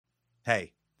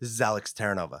Hey, this is Alex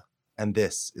Terranova, and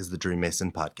this is the Dream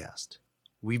Mason Podcast.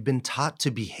 We've been taught to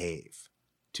behave,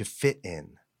 to fit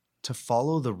in, to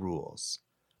follow the rules,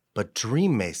 but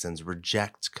Dream Masons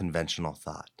reject conventional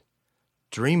thought.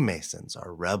 Dream Masons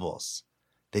are rebels.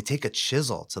 They take a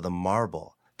chisel to the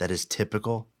marble that is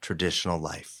typical traditional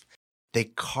life. They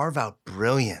carve out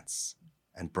brilliance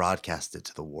and broadcast it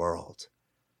to the world.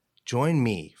 Join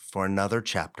me for another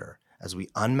chapter as we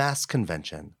unmask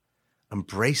convention,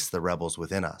 embrace the rebels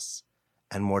within us,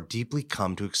 and more deeply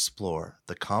come to explore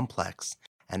the complex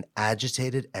and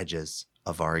agitated edges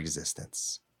of our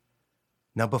existence.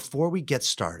 Now, before we get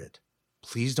started,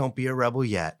 please don't be a rebel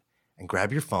yet and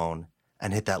grab your phone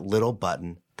and hit that little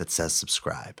button that says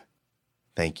subscribe.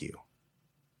 Thank you.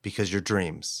 Because your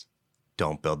dreams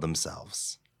don't build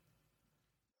themselves.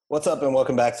 What's up, and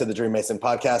welcome back to the Dream Mason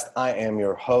Podcast. I am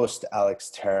your host, Alex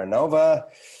Terranova.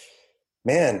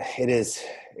 Man, it is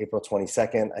April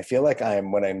 22nd. I feel like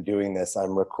when I'm doing this,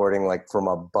 I'm recording like from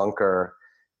a bunker.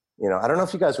 You know, I don't know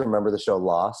if you guys remember the show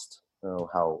Lost. I don't know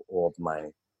how old my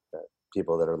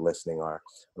people that are listening are,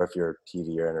 or if you're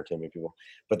TV or entertainment people.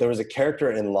 But there was a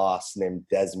character in Lost named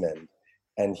Desmond,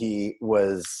 and he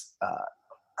was,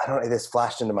 I don't know, this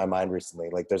flashed into my mind recently.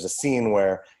 Like there's a scene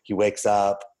where he wakes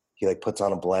up, he like puts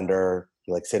on a blender,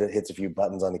 he like hits a few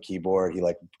buttons on the keyboard, he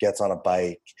like gets on a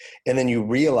bike, and then you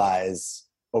realize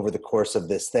over the course of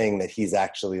this thing that he's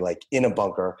actually like in a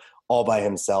bunker all by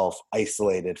himself,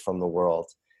 isolated from the world.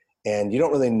 And you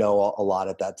don't really know a lot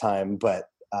at that time, but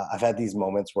I've had these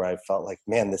moments where I felt like,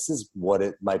 man, this is what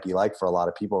it might be like for a lot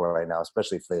of people right now,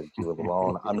 especially if they live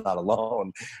alone. I'm not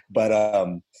alone, but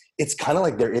it's kind of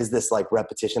like there is this like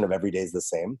repetition of every day is the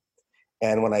same.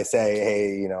 And when I say,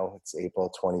 hey, you know, it's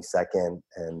April 22nd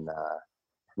and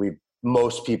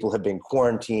most people have been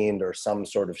quarantined or some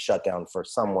sort of shutdown for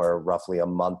somewhere roughly a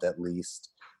month at least,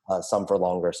 some for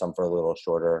longer, some for a little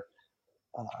shorter.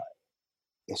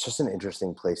 It's just an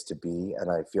interesting place to be. And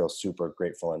I feel super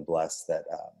grateful and blessed that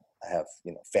I have,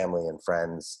 you know, family and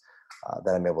friends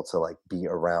that I'm able to like be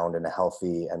around in a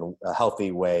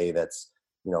healthy way that's,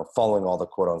 you know, following all the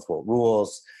quote unquote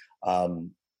rules.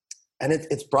 And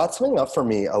it's brought something up for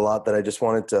me a lot that I just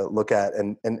wanted to look at,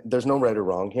 and there's no right or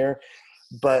wrong here,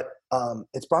 but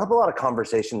it's brought up a lot of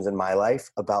conversations in my life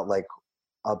about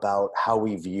how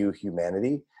we view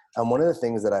humanity. And one of the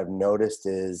things that I've noticed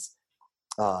is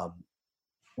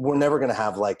we're never going to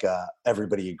have like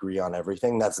everybody agree on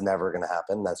everything. That's never going to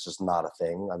happen. That's just not a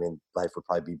thing. I mean, life would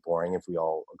probably be boring if we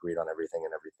all agreed on everything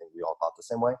and everything we all thought the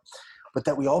same way. But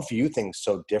that we all view things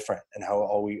so different and how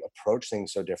all we approach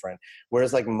things so different.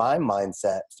 Whereas like my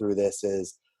mindset through this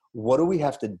is, what do we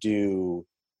have to do?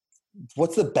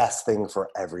 What's the best thing for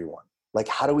everyone? Like,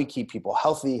 how do we keep people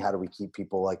healthy? How do we keep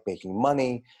people like making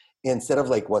money instead of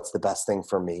like, what's the best thing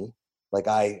for me? Like,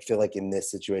 I feel like in this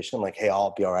situation, like, hey,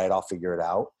 I'll be all right. I'll figure it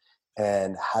out.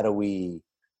 And how do we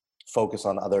focus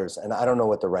on others? And I don't know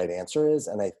what the right answer is.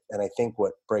 And I think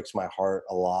what breaks my heart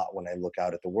a lot when I look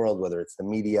out at the world, whether it's the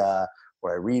media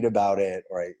or I read about it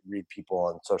or I read people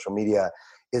on social media,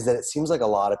 is that it seems like a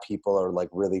lot of people are like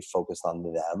really focused on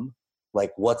them.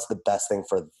 Like, what's the best thing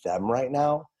for them right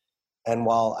now? And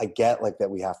while I get like that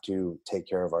we have to take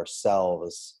care of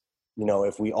ourselves, you know,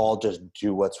 if we all just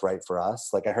do what's right for us,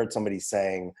 like I heard somebody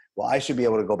saying, well, I should be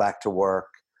able to go back to work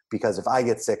because if I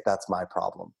get sick, that's my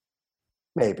problem.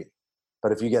 Maybe.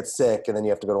 But if you get sick and then you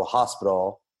have to go to a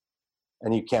hospital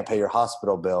and you can't pay your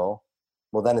hospital bill,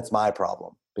 well, then it's my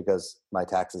problem because my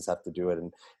taxes have to do it.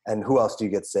 And who else do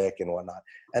you get sick and whatnot?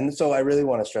 And so I really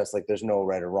want to stress, like, there's no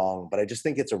right or wrong, but I just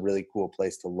think it's a really cool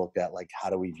place to look at, like, how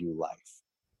do we view life?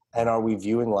 And are we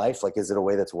viewing life, like, is it a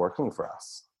way that's working for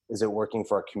us? Is it working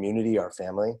for our community, our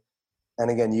family? And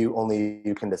again,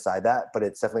 you can decide that, but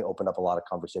it's definitely opened up a lot of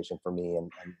conversation for me and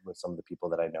with some of the people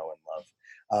that I know and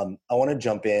love. I want to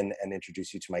jump in and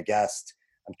introduce you to my guest.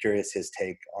 I'm curious his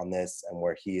take on this and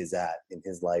where he is at in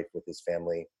his life with his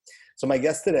family. So my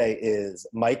guest today is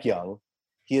Mike Young.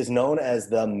 He is known as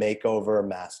the makeover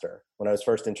master. When I was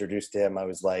first introduced to him, I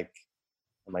was like,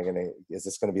 is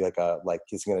this going to be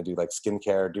he's going to do like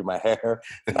skincare, do my hair?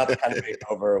 Not the kind of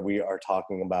makeover we are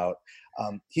talking about.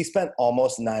 He spent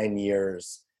almost 9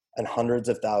 years and hundreds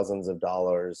of thousands of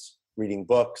dollars reading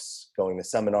books, going to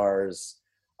seminars,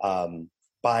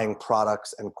 buying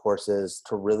products and courses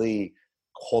to really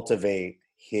cultivate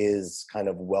his kind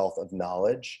of wealth of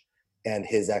knowledge and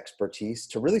his expertise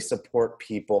to really support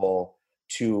people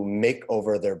to make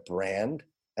over their brand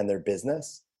and their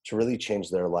business to really change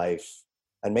their life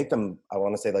and make them, I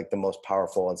want to say, like the most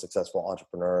powerful and successful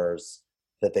entrepreneurs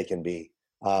that they can be.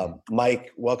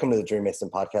 Mike, welcome to the Dream Mason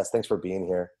Podcast. Thanks for being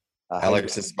here.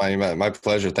 Alex, it's my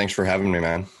pleasure. Thanks for having me,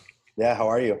 man. Yeah, how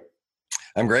are you?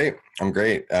 I'm great. I'm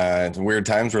great. It's weird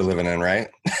times we're living in, right?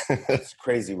 It's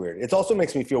crazy weird. It also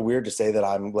makes me feel weird to say that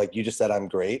I'm like you just said I'm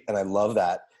great, and I love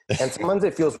that. And sometimes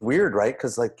it feels weird, right?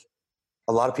 Because like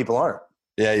a lot of people aren't.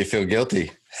 Yeah, you feel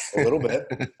guilty. A little bit.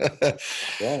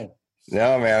 Yeah.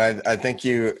 No, man, I think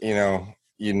you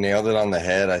nailed it on the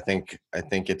head. I think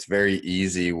it's very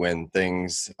easy when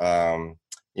things,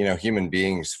 human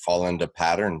beings fall into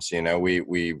patterns.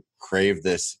 We crave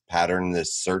this pattern,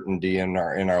 this certainty in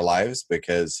our lives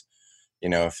because,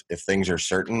 if things are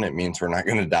certain, it means we're not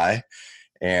going to die.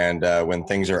 And when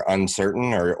things are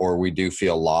uncertain or we do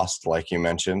feel lost, like you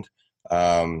mentioned,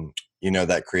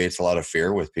 that creates a lot of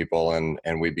fear with people,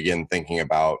 and we begin thinking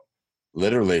about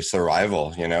literally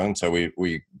survival, and so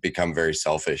we become very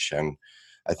selfish. And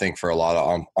I think for a lot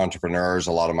of entrepreneurs,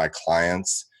 a lot of my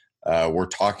clients, we're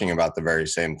talking about the very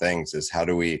same things: is how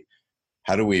do we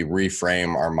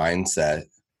reframe our mindset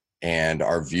and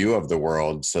our view of the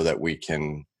world so that we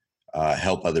can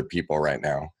help other people right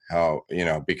now? How,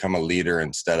 become a leader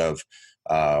instead of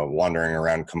wandering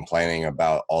around complaining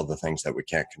about all the things that we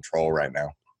can't control right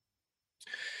now.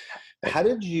 How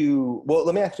did you, well,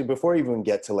 let me ask you before you even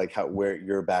get to like where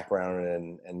your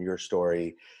background and your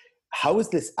story, how has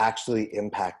this actually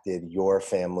impacted your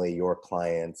family, your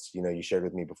clients? You shared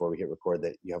with me before we hit record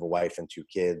that you have a wife and two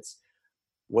kids.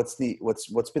 What's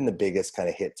been the biggest kind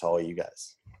of hit to all you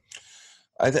guys?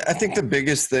 I think the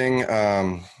biggest thing,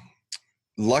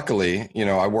 luckily,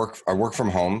 I work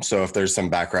from home. So if there's some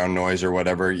background noise or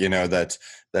whatever,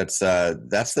 that's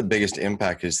the biggest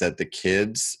impact, is that the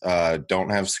kids don't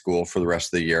have school for the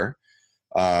rest of the year.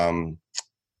 Um,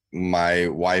 my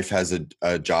wife has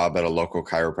a job at a local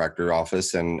chiropractor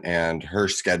office, and her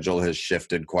schedule has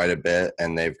shifted quite a bit,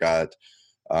 and they've got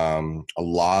a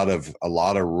lot of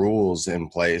rules in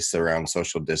place around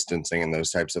social distancing and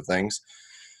those types of things.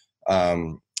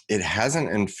 It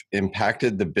hasn't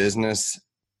impacted the business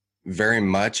very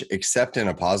much, except in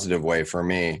a positive way for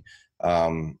me.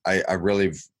 I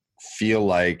really feel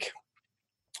like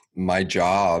my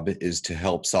job is to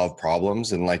help solve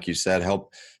problems, and like you said,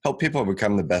 help people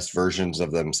become the best versions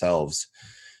of themselves.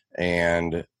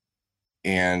 And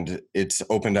and it's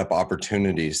opened up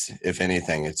opportunities. If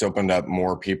anything, it's opened up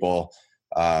more people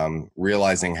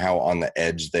realizing how on the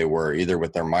edge they were, either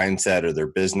with their mindset or their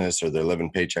business, or they're living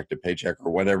paycheck to paycheck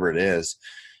or whatever it is.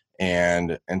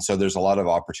 And so there's a lot of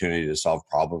opportunity to solve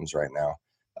problems right now.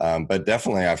 But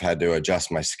definitely I've had to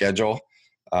adjust my schedule.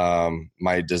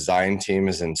 My design team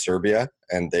is in Serbia,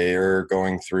 and they're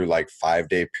going through like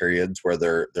 5-day periods where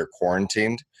they're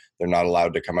quarantined. They're not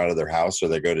allowed to come out of their house, or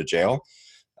they go to jail.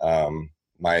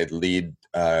 My lead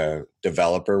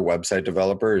website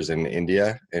developer, is in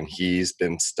India, and he's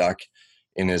been stuck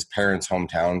in his parents'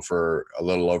 hometown for a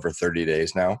little over 30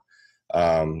 days now.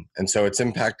 And so it's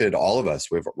impacted all of us.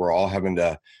 We're all having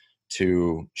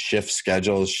to shift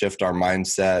schedules, shift our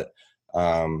mindset,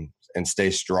 and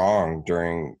stay strong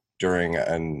during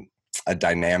a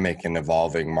dynamic and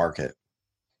evolving market.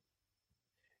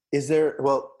 Is there,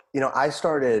 well,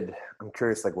 I'm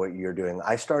curious like what you're doing.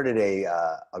 I started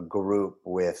a group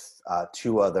with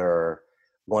two other,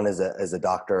 one is a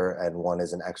doctor and one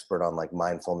is an expert on like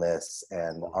mindfulness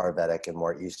and Ayurvedic and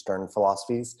more Eastern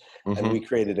philosophies. And Mm-hmm. we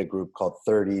created a group called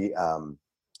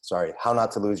How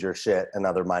Not to Lose Your Shit and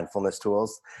Other Mindfulness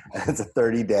Tools. And it's a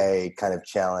 30-day kind of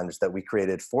challenge that we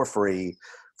created for free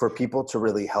for people to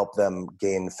really help them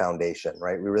gain foundation,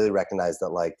 right? We really recognize that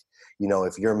like,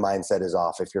 if your mindset is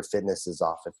off, if your fitness is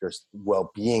off, if your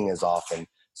well-being is off, and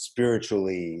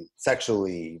spiritually,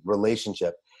 sexually,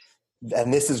 relationship,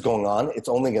 and this is going on, it's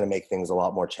only going to make things a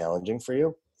lot more challenging for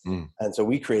you. Mm. And so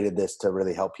we created this to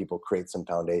really help people create some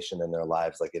foundation in their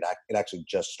lives. Like it actually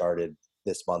just started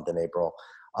this month in April.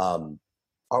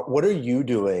 What are you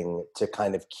doing to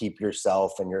kind of keep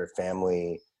yourself and your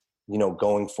family,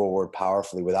 going forward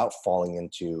powerfully without falling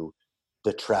into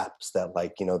the traps that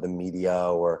like, the media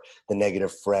or the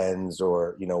negative friends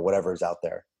or, whatever's out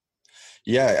there?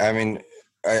 Yeah, I mean,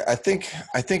 I think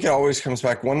it always comes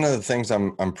back. One of the things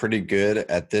I'm pretty good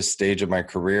at this stage of my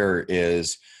career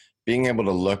is being able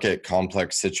to look at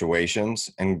complex situations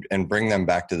and bring them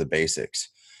back to the basics.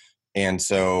 And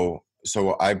so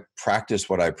I practice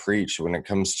what I preach when it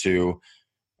comes to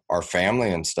our family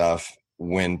and stuff.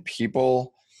 When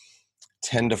people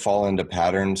tend to fall into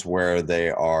patterns where they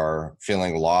are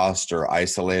feeling lost or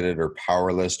isolated or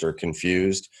powerless or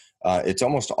confused, it's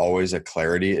almost always a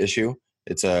clarity issue.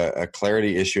 It's a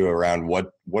clarity issue around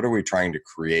what are we trying to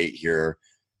create here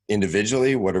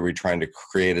individually? What are we trying to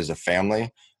create as a family?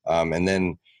 And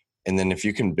then And then if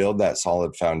you can build that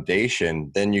solid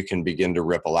foundation, then you can begin to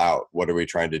ripple out. What are we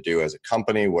trying to do as a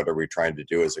company? What are we trying to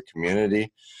do as a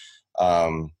community?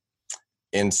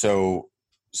 And so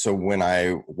when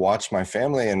I watch my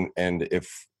family, and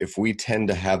if we tend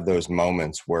to have those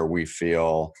moments where we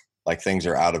feel like things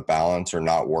are out of balance or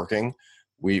not working,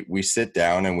 we sit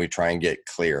down and we try and get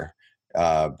clear,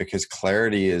 because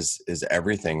clarity is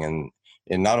everything. And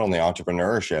in not only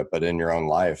entrepreneurship, but in your own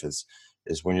life is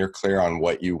when you're clear on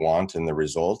what you want and the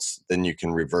results, then you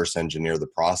can reverse engineer the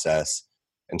process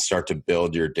and start to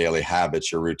build your daily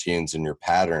habits, your routines, and your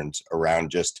patterns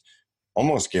around just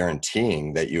almost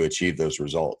guaranteeing that you achieve those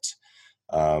results.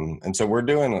 And so we're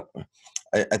doing,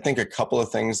 I think a couple of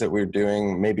things that we're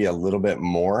doing maybe a little bit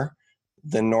more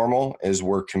than normal is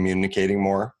we're communicating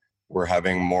more. We're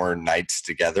having more nights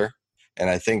together. And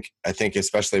I think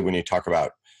especially when you talk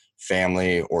about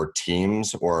family or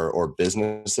teams or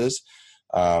businesses,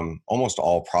 almost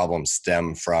all problems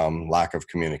stem from lack of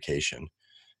communication.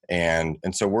 And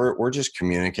so we're just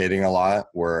communicating a lot.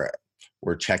 We're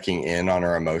checking in on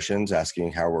our emotions,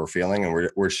 asking how we're feeling, and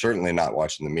we're certainly not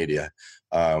watching the media.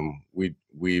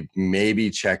 We maybe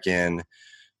check in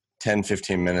 10,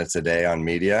 15 minutes a day on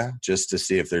media just to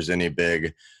see if there's any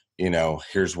big,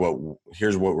 here's what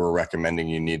we're recommending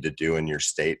you need to do in your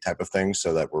state type of thing,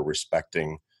 so that we're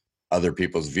respecting other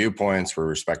people's viewpoints, we're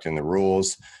respecting the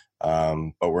rules,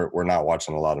 but we're not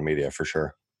watching a lot of media for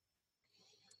sure.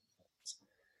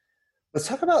 Let's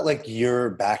talk about like your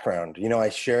background. I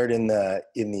shared in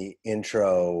the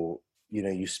intro,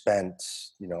 you spent,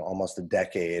 almost a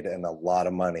decade and a lot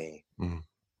of money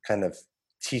kind of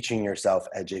teaching yourself,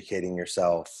 educating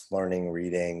yourself, learning,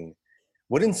 reading.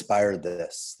 What inspired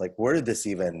this? Like, where did this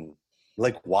even,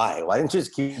 like, why? Why didn't you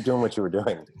just keep doing what you were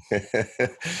doing?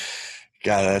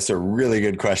 God, that's a really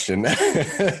good question.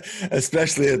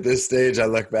 Especially at this stage, I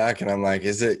look back and I'm like,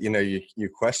 is it, you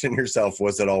question yourself,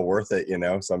 was it all worth it?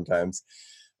 Sometimes,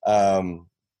 I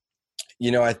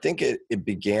think it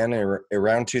began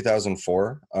around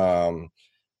 2004.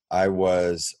 I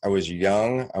was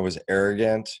young, I was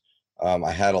arrogant.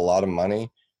 I had a lot of money.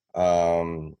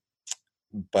 But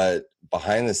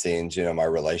behind the scenes, my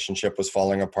relationship was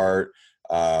falling apart.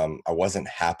 I wasn't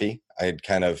happy. I'd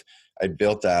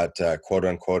built that quote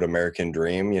unquote American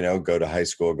dream, go to high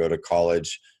school, go to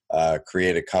college,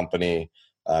 create a company,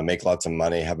 make lots of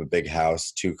money, have a big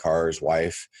house, 2 cars,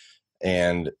 wife.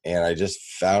 And I just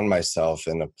found myself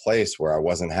in a place where I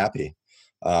wasn't happy.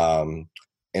 And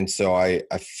so I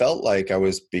felt like I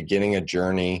was beginning a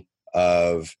journey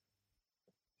of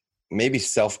maybe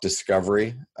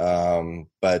self-discovery.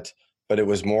 But it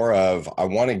was more of, I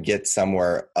want to get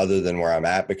somewhere other than where I'm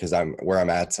at, because I'm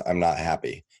not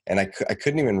happy. And I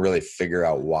couldn't even really figure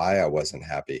out why I wasn't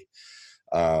happy.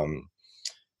 And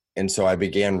so I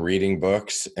began reading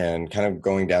books and kind of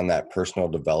going down that personal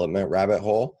development rabbit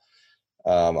hole.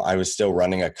 I was still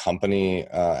running a company.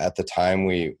 At the time,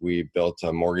 we built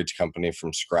a mortgage company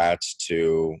from scratch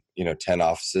to, 10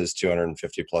 offices,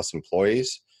 250 plus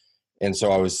employees. And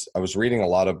so I was reading a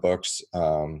lot of books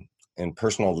in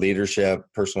personal leadership,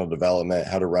 personal development,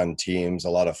 how to run teams, a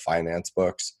lot of finance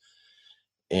books.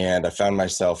 And I found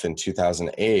myself in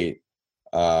 2008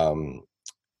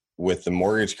 with the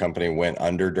mortgage company went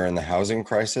under during the housing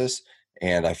crisis.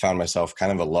 And I found myself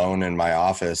kind of alone in my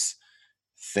office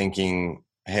thinking,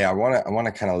 hey, I want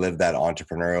to kind of live that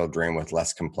entrepreneurial dream with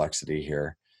less complexity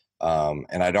here.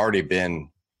 And I'd already been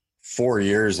 4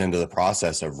 years into the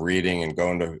process of reading and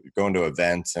going to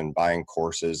events and buying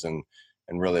courses and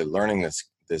really learning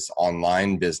this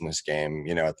online business game,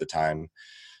 at the time,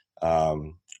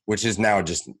 which is now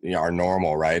just our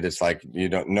normal, right? It's like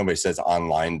nobody says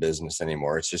online business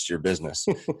anymore. It's just your business.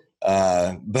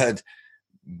 But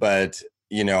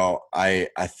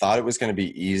I thought it was going to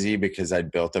be easy because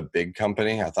I'd built a big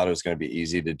company. I thought it was going to be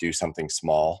easy to do something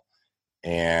small,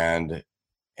 and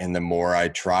the more I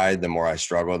tried, the more I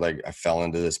struggled. I fell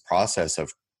into this process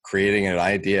of creating an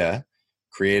idea,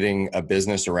 creating a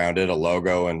business around it, a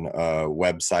logo and a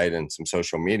website and some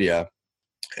social media,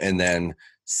 and then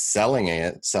selling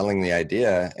the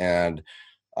idea. And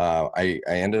I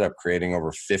ended up creating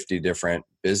over 50 different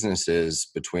businesses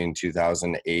between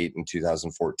 2008 and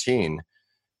 2014.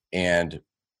 And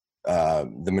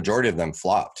the majority of them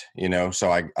flopped,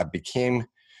 so I became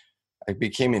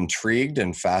intrigued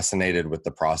and fascinated with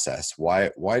the process.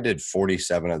 Why did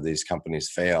 47 of these companies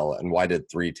fail, and why did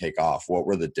 3 take off? What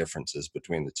were the differences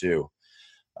between the 2?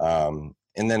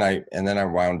 And then I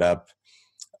wound up,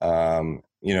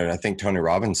 I think Tony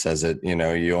Robbins says it,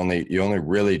 you only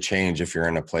really change if you're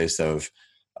in a place of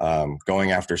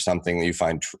going after something that you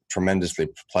find tremendously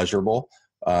pleasurable,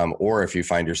 or if you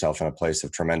find yourself in a place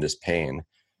of tremendous pain.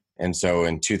 And so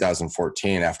in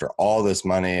 2014, after all this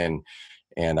money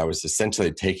and I was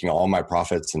essentially taking all my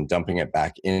profits and dumping it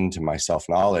back into my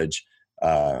self-knowledge,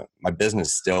 my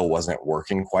business still wasn't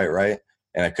working quite right.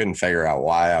 And I couldn't figure out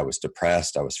why. I was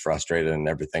depressed. I was frustrated, and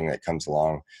everything that comes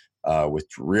along with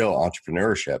real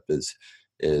entrepreneurship is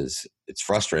it's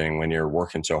frustrating when you're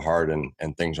working so hard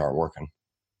and things aren't working.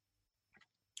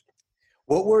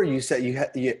 What were you said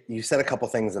you said a couple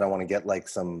things that I want to get like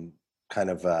some kind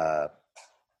of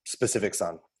specifics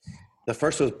on. The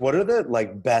first was, what are the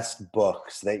like best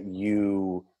books that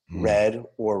you read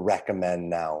or recommend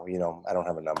now? You know, I don't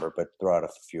have a number, but throw out a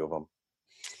few of them.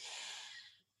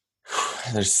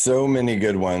 There's so many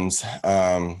good ones.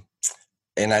 And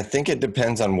I think it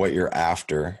depends on what you're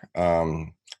after.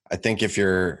 I think if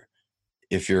you're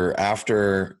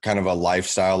after kind of a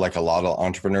lifestyle like a lot of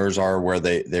entrepreneurs are, where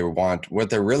they want, what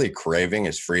they're really craving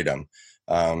is freedom.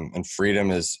 And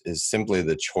freedom is simply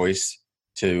the choice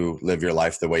to live your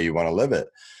life the way you want to live it.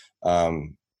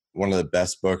 One of the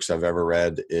best books I've ever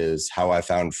read is How I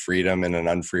Found Freedom in an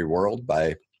Unfree World by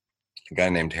a guy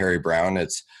named Harry Brown.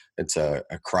 It's a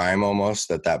crime almost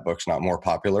that book's not more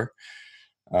popular.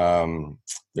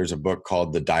 There's a book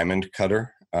called The Diamond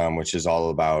Cutter, which is all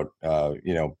about,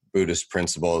 Buddhist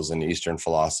principles and Eastern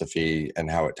philosophy and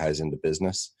how it ties into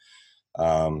business.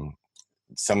 Some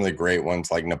of the great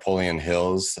ones like Napoleon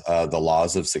Hill's The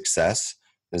Laws of Success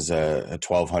is a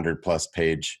 1,200 plus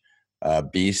page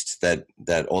beast that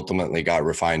ultimately got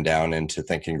refined down into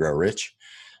Think and Grow Rich.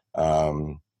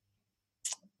 And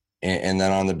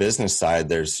then on the business side,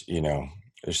 there's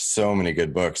so many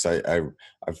good books. I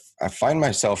find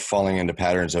myself falling into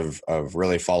patterns of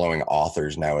really following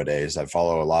authors nowadays. I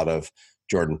follow a lot of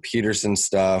Jordan Peterson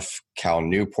stuff, Cal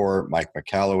Newport, Mike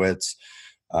Michalowicz,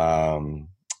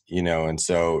 and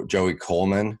so Joey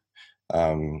Coleman,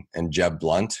 and Jeb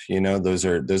Blunt. Those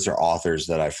are authors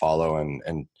that I follow,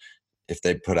 and if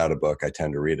they put out a book, I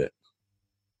tend to read it.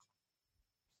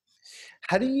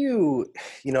 How do you,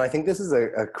 I think this is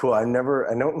a cool, I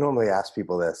don't normally ask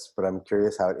people this, but I'm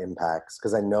curious how it impacts,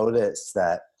 because I notice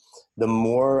that the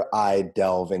more I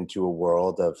delve into a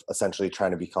world of essentially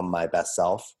trying to become my best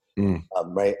self,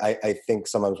 right? I think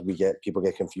sometimes people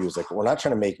get confused. Like, we're not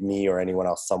trying to make me or anyone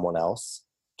else someone else.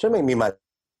 We're trying to make me my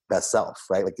best self,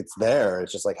 right? Like, it's there.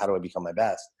 It's just like, how do I become my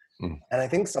best? And I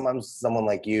think sometimes someone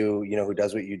like you, who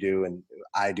does what you do and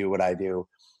I do what I do,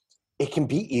 it can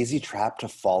be easy trap to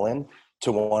fall in,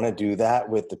 to want to do that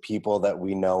with the people that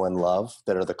we know and love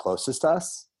that are the closest to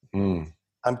us.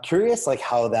 I'm curious, like,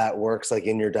 how that works, like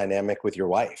in your dynamic with your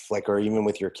wife, like, or even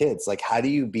with your kids. Like, how do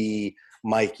you be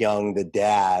Mike Young, the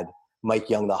dad, Mike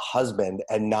Young, the husband,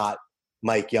 and not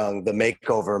Mike Young, the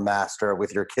makeover master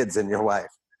with your kids and your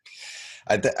wife?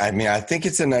 I think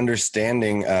it's an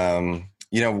understanding.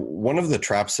 One of the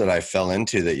traps that I fell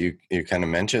into that you kind of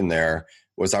mentioned there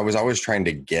was I was always trying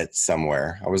to get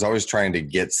somewhere. I was always trying to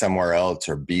get somewhere else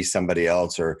or be somebody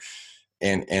else,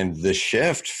 and the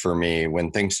shift for me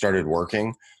when things started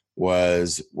working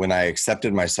was when I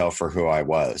accepted myself for who I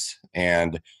was.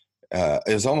 And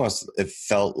it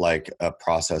felt like a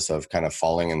process of kind of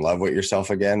falling in love with yourself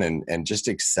again and just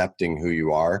accepting who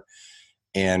you are.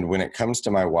 And when it comes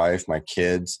to my wife, my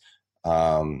kids,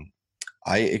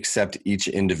 I accept each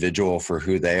individual for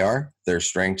who they are, their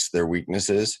strengths, their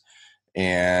weaknesses.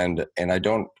 And I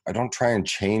don't try and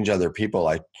change other people.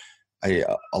 I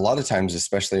a lot of times,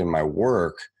 especially in my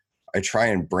work, I try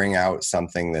and bring out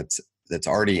something that's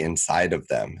already inside of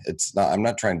them. I'm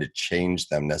not trying to change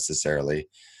them necessarily,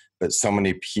 but so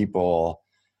many people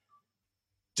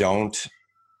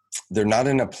they're not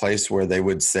in a place where they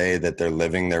would say that they're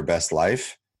living their best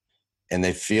life, and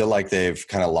they feel like they've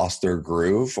kind of lost their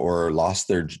groove or lost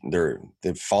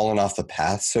they've fallen off the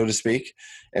path, so to speak.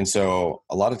 And so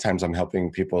a lot of times I'm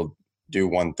helping people do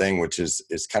one thing, which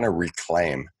is kind of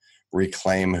reclaim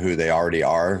who they already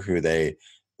are, who they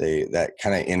that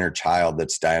kind of inner child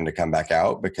that's dying to come back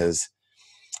out. Because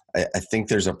I think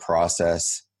there's a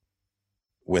process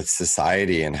with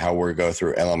society and how we go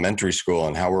through elementary school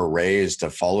and how we're raised to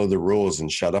follow the rules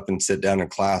and shut up and sit down in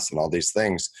class and all these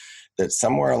things, that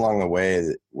somewhere along the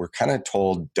way we're kind of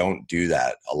told, don't do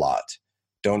that a lot.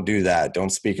 Don't do that. Don't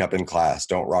speak up in class.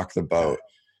 Don't rock the boat.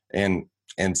 And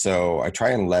so I try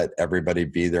and let everybody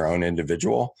be their own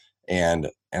individual. And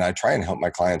I try and help my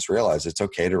clients realize it's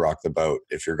okay to rock the boat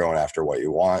if you're going after what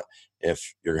you want,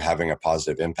 if you're having a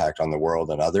positive impact on the world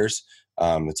and others.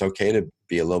 It's okay to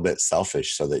be a little bit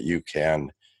selfish so that you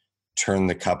can turn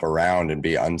the cup around and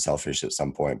be unselfish at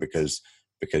some point because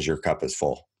your cup is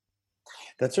full.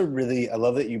 I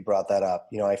love that you brought that up.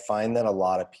 I find that a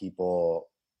lot of people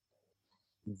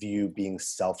view being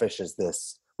selfish as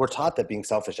this. We're taught that being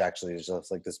selfish actually is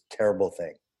just like this terrible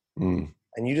thing. Mm.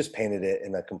 And you just painted it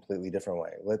in a completely different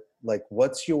way.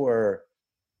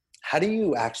 How do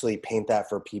you actually paint that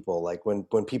for people? Like when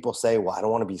people say, well, I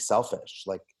don't want to be selfish,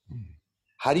 like,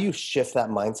 how do you shift that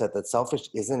mindset that selfish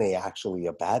isn't actually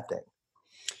a bad thing?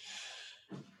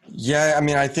 Yeah, I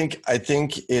mean, I think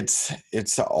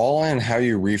it's all in how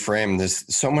you reframe this.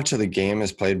 So much of the game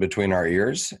is played between our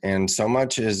ears, and so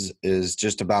much is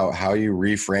just about how you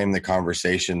reframe the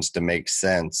conversations to make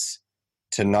sense,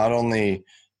 to not only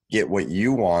get what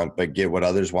you want, but get what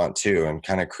others want too, and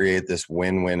kind of create this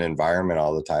win-win environment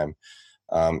all the time.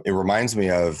 It reminds me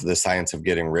of The Science of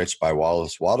Getting Rich by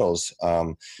Wallace Wattles.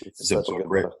 It's It's a such a book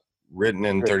good book. written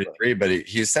in Great book. 33, but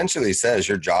he essentially says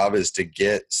your job is to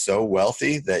get so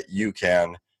wealthy that you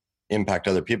can impact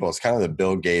other people. It's kind of the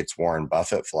Bill Gates, Warren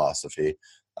Buffett philosophy.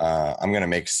 I'm going to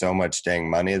make so much dang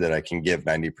money that I can give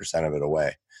 90% of it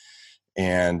away.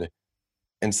 And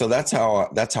so that's how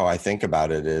I think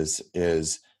about it is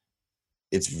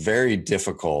it's very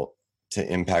difficult to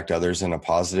impact others in a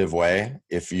positive way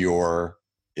if your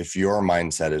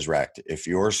mindset is wrecked, if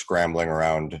you're scrambling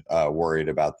around worried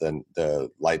about the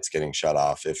lights getting shut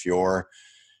off, if you're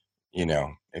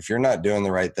not doing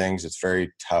the right things, it's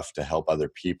very tough to help other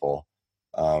people.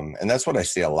 And that's what I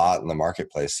see a lot in the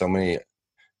marketplace. So many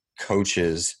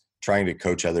coaches trying to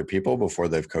coach other people before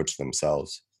they've coached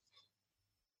themselves.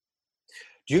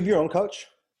 Do you have your own coach?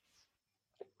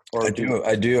 Or I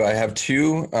do. I have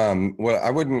two, well, I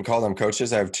wouldn't call them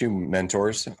coaches. I have two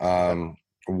mentors.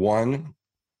 One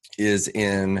he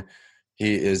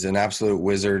is an absolute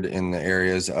wizard in the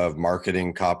areas of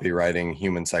marketing, copywriting,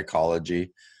 human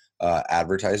psychology,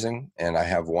 advertising. And I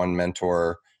have one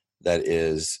mentor that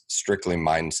is strictly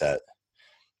mindset.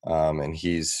 And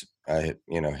he's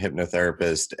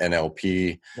hypnotherapist,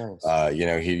 NLP.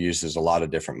 Nice. He uses a lot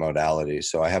of different modalities.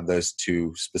 So I have those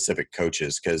two specific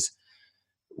coaches because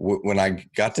when I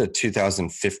got to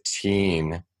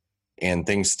 2015 and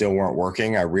things still weren't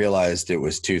working, I realized it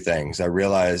was two things. I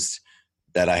realized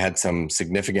that I had some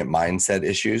significant mindset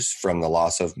issues from the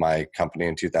loss of my company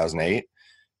in 2008.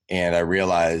 And I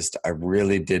realized I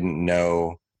really didn't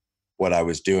know what I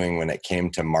was doing when it came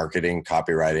to marketing,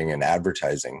 copywriting, and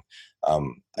advertising.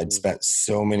 I'd spent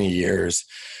so many years,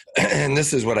 and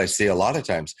this is what I see a lot of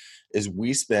times, is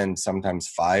we spend sometimes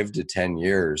 5 to 10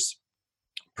 years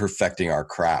perfecting our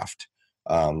craft.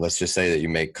 Let's just say that you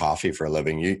make coffee for a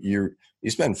living. You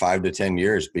spend 5 to 10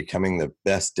 years becoming the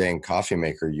best dang coffee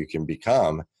maker you can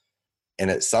become. And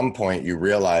at some point you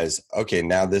realize, okay,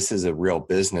 now this is a real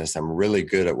business. I'm really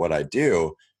good at what I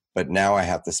do, but now I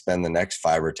have to spend the next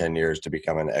 5 or 10 years to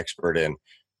become an expert in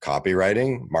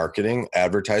copywriting, marketing,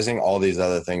 advertising, all these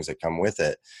other things that come with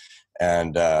it.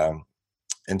 And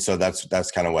so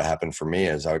that's kind of what happened for me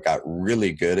is I got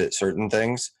really good at certain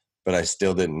things, but I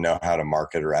still didn't know how to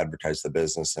market or advertise the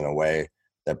business in a way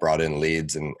that brought in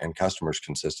leads and customers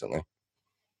consistently.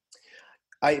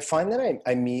 I find that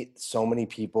I meet so many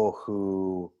people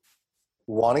who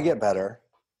want to get better,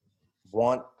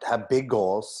 have big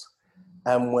goals.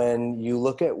 And when you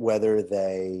look at whether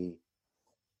they,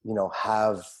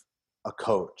 have a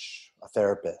coach, a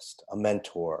therapist, a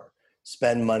mentor,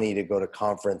 spend money to go to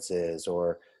conferences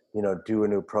or, do a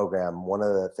new program, one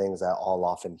of the things I'll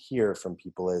often hear from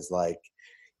people is like,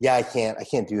 yeah, I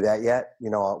can't do that yet.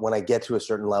 When I get to a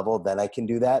certain level, then I can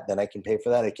do that. Then I can pay for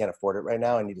that. I can't afford it right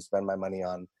now. I need to spend my money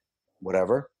on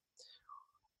whatever.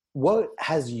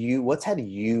 What's had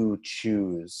you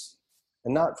choose?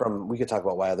 And not from, we could talk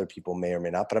about why other people may or may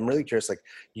not, but I'm really curious, like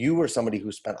you were somebody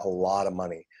who spent a lot of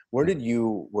money. Were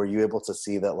you able to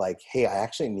see that like, hey, I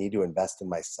actually need to invest in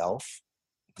myself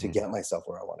to get myself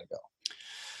where I want to go?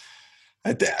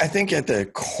 I think at the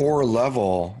core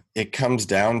level, it comes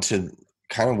down to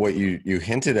kind of what you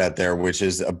hinted at there, which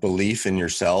is a belief in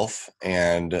yourself.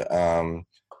 And,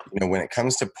 when it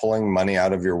comes to pulling money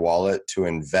out of your wallet to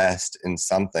invest in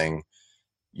something,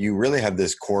 you really have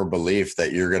this core belief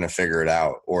that you're going to figure it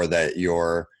out, or that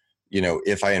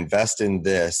if I invest in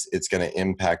this, it's going to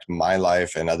impact my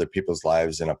life and other people's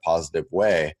lives in a positive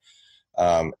way.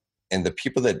 And the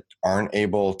people that aren't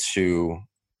able to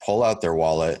pull out their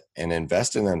wallet and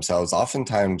invest in themselves,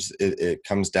 oftentimes it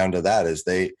comes down to that, is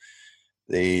they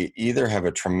either have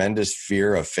a tremendous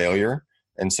fear of failure.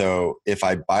 And so if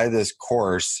I buy this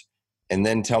course and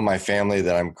then tell my family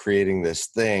that I'm creating this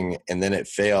thing and then it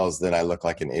fails, then I look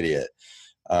like an idiot.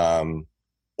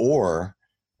 Or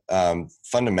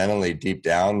fundamentally deep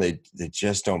down, they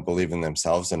just don't believe in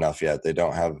themselves enough yet. They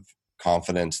don't have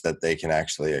confidence that they can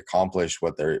actually accomplish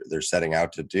what they're setting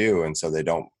out to do. And so they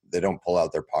don't pull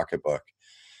out their pocketbook.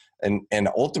 And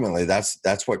ultimately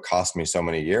that's what cost me so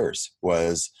many years,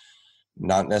 was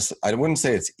not necessarily, I wouldn't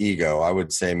say it's ego. I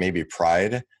would say maybe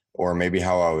pride, or maybe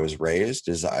how I was raised,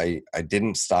 is I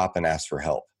didn't stop and ask for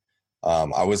help.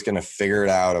 I was going to figure it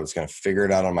out. I was going to figure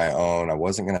it out on my own. I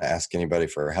wasn't going to ask anybody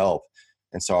for help.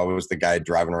 And so I was the guy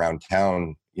driving around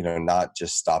town, not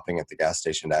just stopping at the gas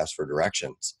station to ask for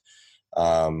directions.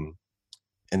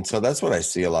 And so that's what I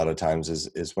see a lot of times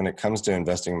is when it comes to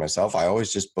investing in myself, I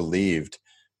always just believed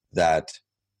that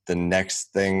the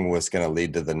next thing was going to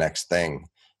lead to the next thing.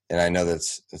 And I know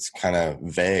it's kind of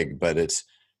vague, but it's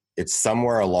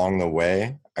somewhere along the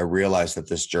way, I realized that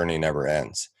this journey never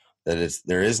ends, that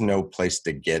there is no place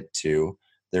to get to.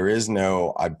 There is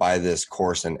no, I buy this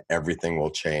course and everything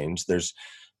will change. There's,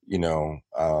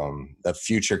 the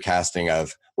future casting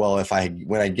of, well,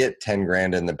 when I get 10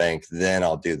 grand in the bank, then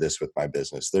I'll do this with my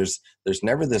business. There's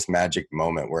never this magic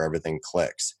moment where everything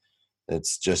clicks.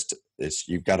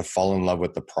 You've got to fall in love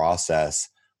with the process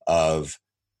of,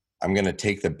 I'm going to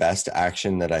take the best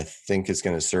action that I think is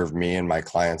going to serve me and my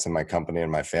clients and my company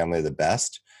and my family the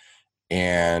best.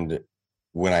 And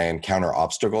when I encounter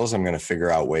obstacles, I'm going to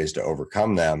figure out ways to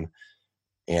overcome them.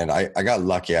 And I got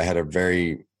lucky. I had a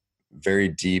very, very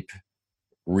deep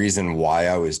reason why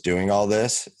I was doing all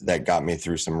this that got me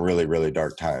through some really, really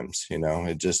dark times. If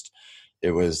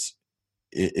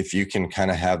you can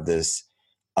kind of have this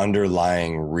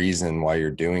underlying reason why you're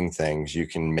doing things, you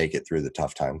can make it through the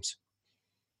tough times.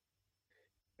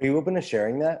 Are you open to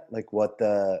sharing that? Like what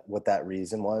that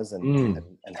reason was and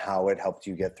how it helped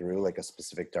you get through like a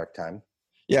specific dark time?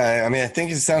 Yeah. I mean, I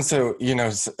think it sounds so,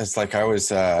 it's like I always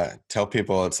tell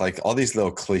people, it's like all these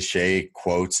little cliche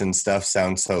quotes and stuff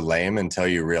sound so lame until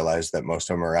you realize that most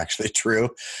of them are actually true.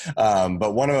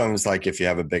 But one of them is like, if you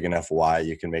have a big enough why,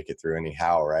 you can make it through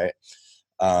anyhow. Right.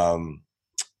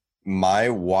 My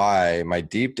why, my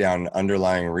deep down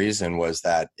underlying reason was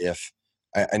that if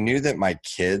I knew that my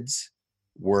kids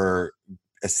were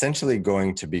essentially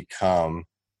going to become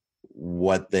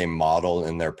what they model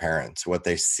in their parents, what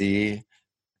they see,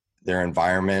 their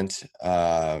environment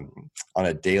on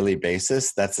a daily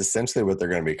basis, that's essentially what they're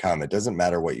going to become. It doesn't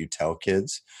matter what you tell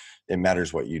kids, it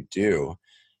matters what you do.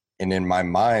 And in my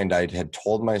mind, I had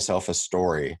told myself a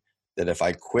story that if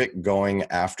I quit going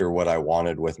after what I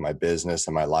wanted with my business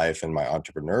and my life and my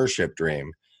entrepreneurship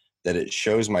dream, that it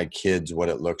shows my kids what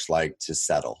it looks like to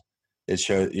settle. It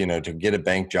shows, to get a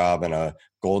bank job and a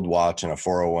gold watch and a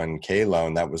 401k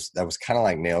loan, that was kind of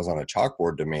like nails on a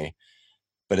chalkboard to me.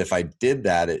 But if I did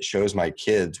that, it shows my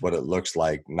kids what it looks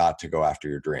like not to go after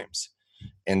your dreams.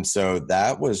 And so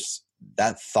that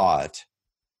thought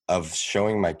of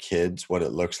showing my kids what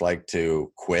it looks like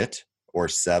to quit or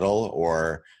settle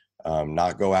or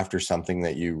not go after something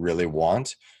that you really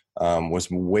want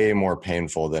was way more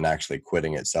painful than actually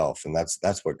quitting itself. And that's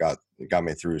what got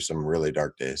me through some really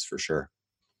dark days for sure.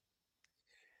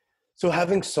 So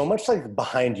having so much like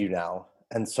behind you now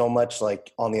and so much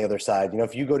like on the other side,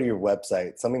 if you go to your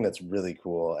website, something that's really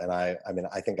cool. And I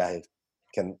think I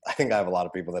have a lot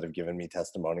of people that have given me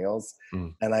testimonials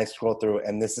and I scroll through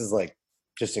and this is like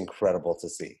just incredible to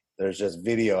see. There's just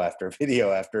video after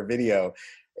video after video.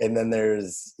 And then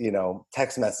there's,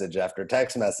 text message after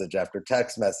text message after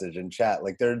text message and chat.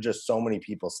 Like there are just so many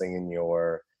people singing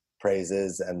your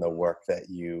praises and the work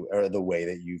or the way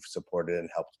that you've supported and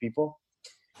helped people.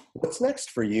 What's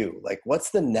next for you? Like, what's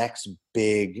the next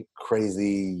big,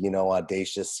 crazy,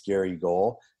 audacious, scary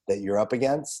goal that you're up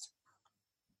against?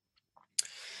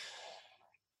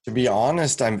 To be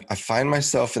honest, I find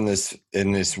myself in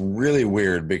this really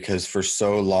weird, because for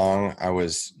so long I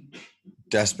was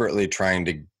desperately trying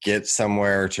to get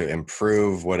somewhere, to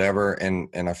improve, whatever. And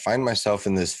I find myself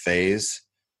in this phase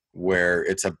where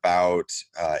it's about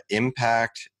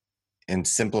impact and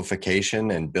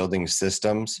simplification and building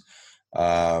systems.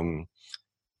 I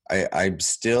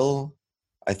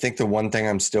think the one thing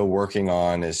I'm still working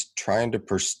on is trying to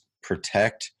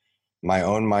protect my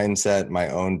own mindset, my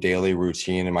own daily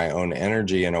routine, and my own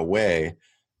energy in a way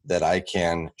that I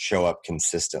can show up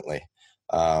consistently.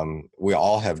 We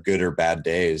all have good or bad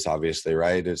days, obviously,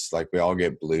 right? It's like we all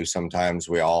get blue sometimes.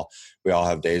 We all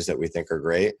have days that we think are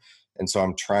great. And so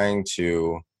I'm trying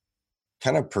to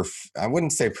kind of I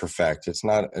wouldn't say perfect. It's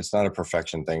not a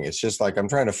perfection thing. It's just like I'm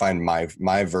trying to find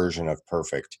my version of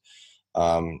perfect.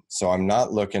 So I'm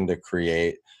not looking to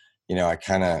create,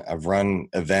 I've run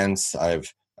events,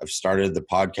 I've started the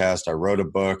podcast, I wrote a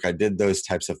book, I did those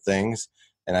types of things.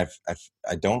 And I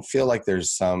don't feel like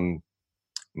there's some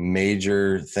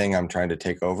major thing I'm trying to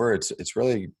take over. It's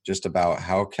really just about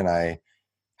how can I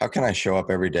show up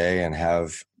every day and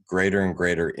have greater and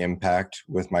greater impact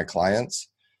with my clients.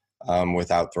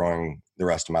 without throwing the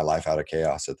rest of my life out of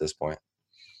chaos at this point.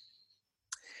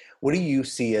 What do you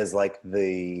see as like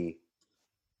the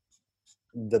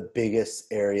biggest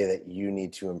area that you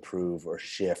need to improve or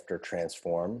shift or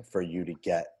transform for you to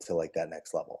get to like that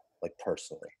next level, like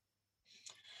personally?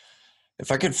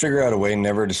 If I could figure out a way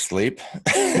never to sleep.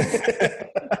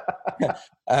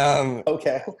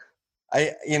 Okay.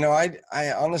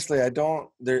 I honestly,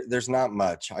 there's not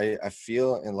much. I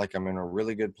feel like I'm in a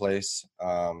really good place.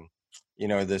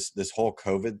 This whole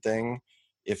COVID thing,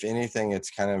 if anything, it's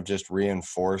kind of just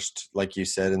reinforced, like you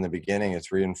said in the beginning,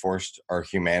 it's reinforced our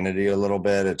humanity a little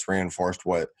bit. It's reinforced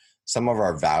what some of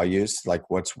our values, like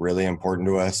what's really important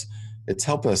to us. It's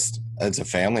helped us as a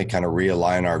family kind of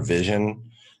realign our vision,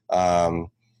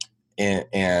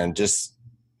 and just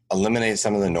eliminate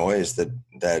some of the noise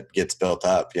that gets built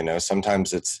up.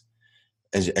 Sometimes it's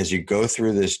as you go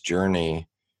through this journey,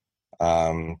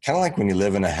 kind of like when you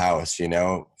live in a house,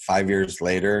 5 years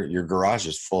later, your garage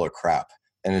is full of crap,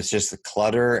 and it's just the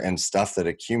clutter and stuff that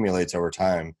accumulates over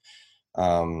time.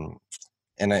 And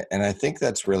I think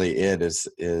that's really it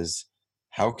is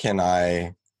how can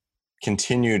I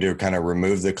continue to kind of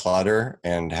remove the clutter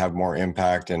and have more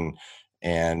impact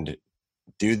and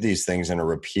do these things in a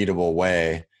repeatable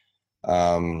way.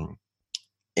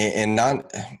 And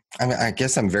not, I mean, I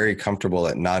guess I'm very comfortable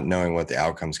at not knowing what the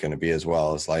outcome is going to be as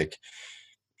well. It's like,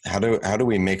 how do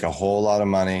we make a whole lot of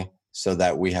money so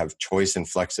that we have choice and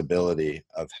flexibility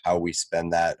of how we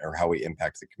spend that, or how we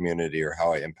impact the community, or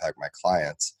how I impact my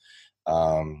clients.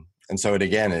 And so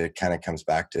it kind of comes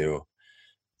back to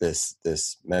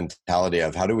this mentality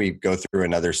of how do we go through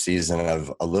another season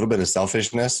of a little bit of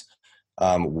selfishness,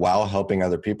 while helping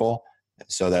other people,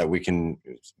 so that we can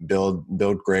build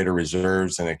greater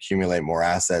reserves and accumulate more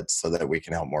assets so that we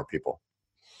can help more people.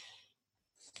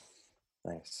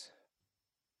 Nice.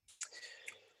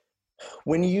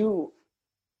 When you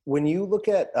look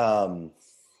at, you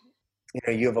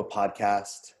have a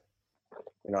podcast,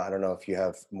 I don't know if you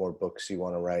have more books you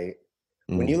want to write.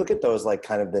 When you look at those, like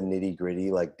kind of the nitty gritty,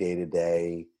 like day to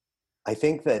day, I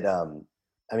think that,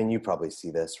 you probably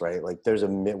see this, right? Like there's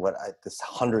there's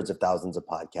hundreds of thousands of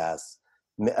podcasts.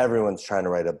 Everyone's trying to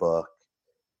write a book.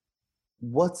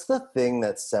 What's the thing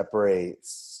that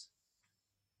separates,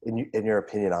 in your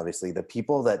opinion, obviously, the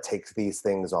people that take these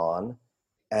things on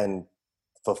and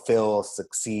fulfill,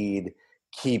 succeed,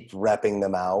 keep repping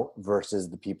them out, versus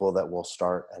the people that will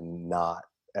start and not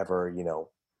ever,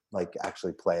 like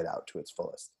actually play it out to its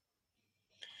fullest?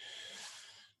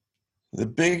 I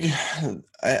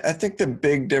think the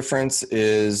big difference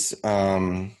is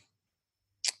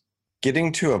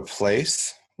getting to a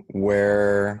place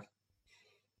where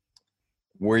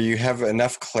you have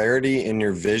enough clarity in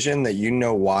your vision that you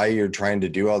know why you're trying to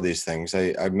do all these things.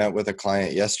 I met with a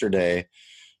client yesterday.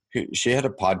 She had a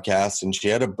podcast and she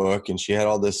had a book and she had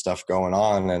all this stuff going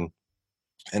on.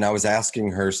 And I was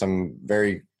asking her some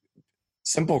very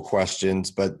simple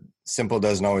questions, but simple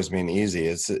doesn't always mean easy.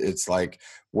 It's like,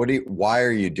 why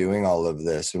are you doing all of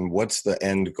this? And what's the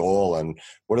end goal? And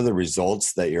what are the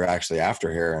results that you're actually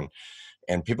after here?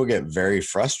 And people get very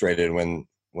frustrated when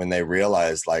they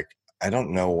realize, like, I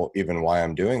don't know even why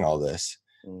I'm doing all this.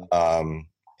 And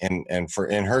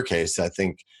in her case, I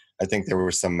think there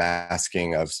was some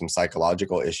masking of some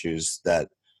psychological issues that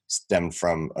stemmed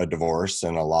from a divorce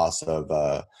and a loss of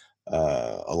a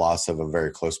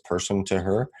very close person to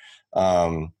her.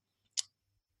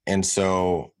 And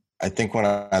so I think when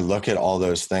I look at all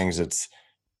those things, it's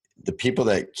the people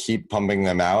that keep pumping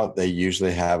them out, they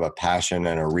usually have a passion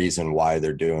and a reason why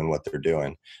they're doing what they're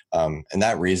doing. And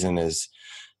that reason is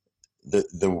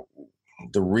the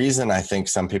reason I think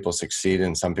some people succeed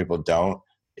and some people don't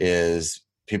is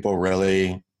people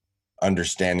really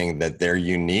understanding that they're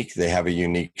unique. They have a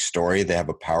unique story. They have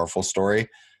a powerful story.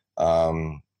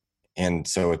 And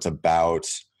so it's about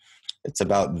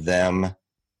them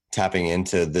tapping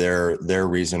into their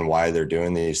reason why they're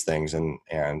doing these things.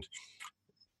 And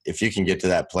if you can get to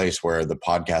that place where the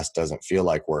podcast doesn't feel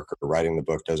like work, or writing the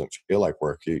book doesn't feel like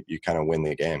work, you kind of win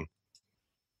the game.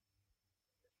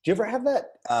 Do you ever have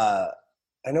that?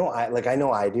 I know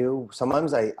I do.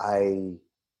 Sometimes I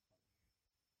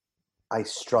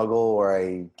struggle, or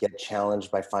I get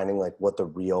challenged by finding like what the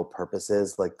real purpose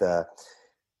is, like the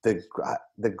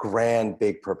grand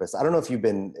big purpose. I don't know if you've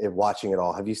been watching it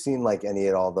all. Have you seen like any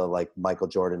at all the like Michael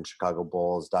Jordan Chicago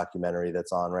Bulls documentary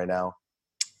that's on right now?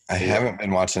 I haven't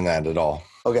been watching that at all.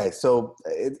 Okay, so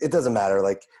it doesn't matter.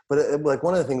 Like, but like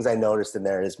one of the things I noticed in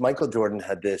there is Michael Jordan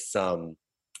had this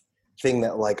thing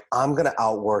that like, I'm gonna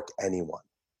outwork anyone.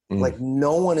 Like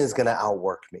no one is gonna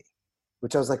outwork me.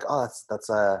 Which I was like, oh, that's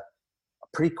a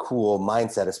pretty cool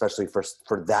mindset, especially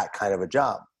for that kind of a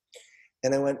job.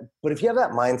 And I went, but if you have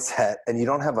that mindset and you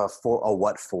don't have a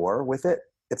what for with it,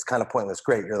 it's kind of pointless.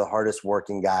 Great. You're the hardest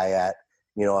working guy at,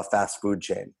 a fast food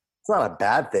chain. It's not a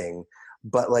bad thing,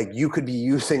 but like you could be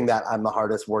using that I'm the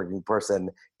hardest working person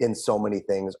in so many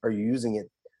things. Are you using it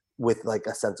with like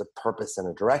a sense of purpose and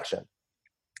a direction?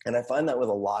 And I find that with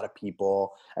a lot of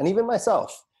people, and even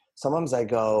myself, sometimes I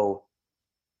go,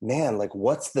 man, like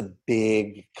what's the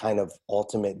big kind of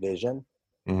ultimate vision?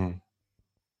 Mm-hmm.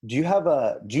 Do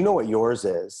you know what yours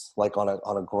is, like on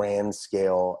a grand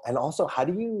scale? And also, how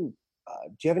do you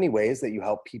have any ways that you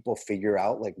help people figure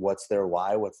out like what's their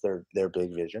why, what's their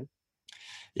big vision?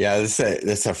 Yeah,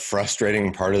 that's a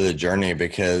frustrating part of the journey,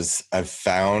 because I've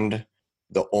found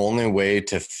the only way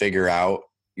to figure out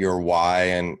your why,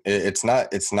 and it's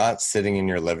not sitting in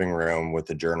your living room with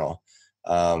a journal.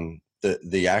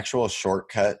 The actual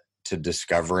shortcut to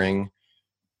discovering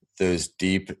those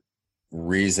deep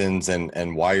reasons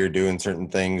and why you're doing certain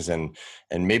things, and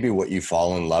maybe what you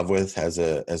fall in love with as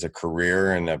a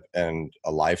career and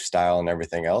a lifestyle and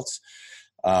everything else,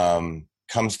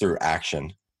 comes through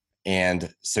action.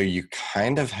 And so you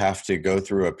kind of have to go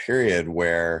through a period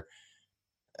where,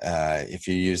 if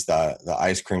you use the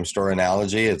ice cream store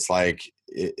analogy, it's like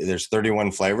there's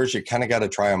 31 flavors. You kind of got to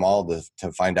try them all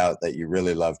to find out that you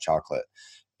really love chocolate.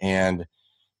 And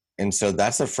so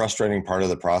that's a frustrating part of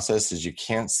the process, is you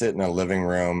can't sit in a living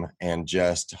room and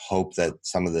just hope that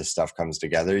some of this stuff comes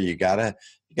together. You gotta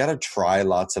try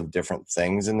lots of different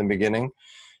things in the beginning.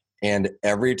 And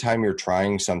every time you're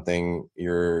trying something,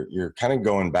 you're kind of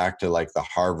going back to like the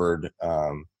Harvard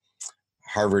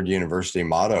University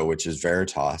motto, which is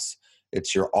Veritas.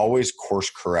 It's you're always course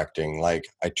correcting. Like,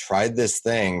 I tried this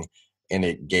thing and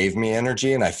it gave me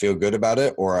energy and I feel good about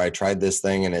it, or I tried this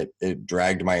thing and it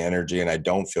dragged my energy and I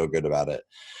don't feel good about it.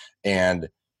 And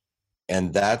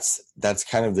that's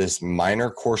kind of this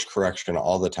minor course correction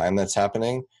all the time that's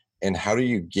happening. And how do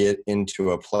you get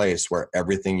into a place where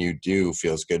everything you do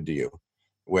feels good to you,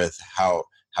 with how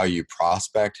you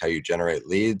prospect, how you generate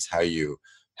leads, how you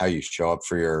show up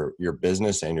for your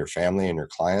business and your family and your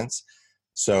clients.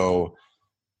 So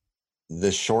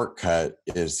the shortcut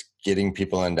is getting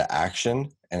people into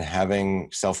action and having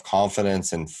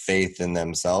self-confidence and faith in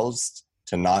themselves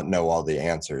to not know all the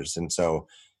answers. And so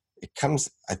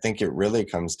I think it really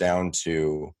comes down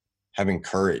to having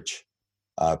courage.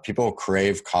 People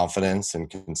crave confidence and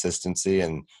consistency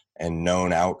and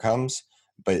known outcomes,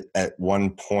 but at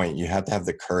one point you have to have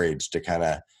the courage to kind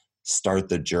of start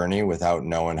the journey without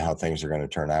knowing how things are going to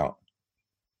turn out.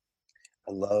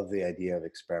 I love the idea of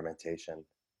experimentation.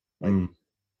 Like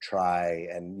try,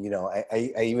 and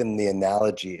I even the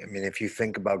analogy, I mean, if you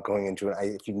think about going into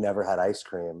if you've never had ice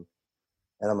cream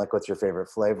and I'm like, what's your favorite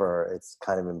flavor? It's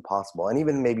kind of impossible. And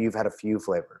even maybe you've had a few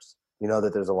flavors,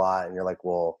 that there's a lot, and you're like,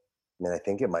 well, I mean, I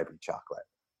think it might be chocolate.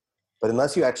 But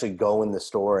unless you actually go in the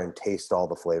store and taste all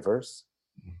the flavors,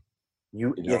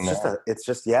 you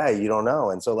don't know.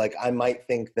 And so like, I might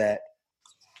think that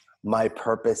my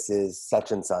purpose is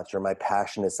such and such, or my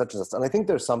passion is such and such. And I think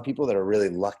there's some people that are really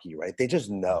lucky, right? They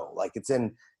just know, like it's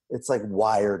like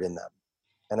wired in them.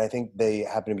 And I think they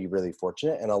happen to be really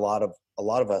fortunate. And a lot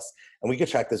of us, and we could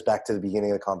track this back to the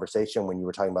beginning of the conversation when you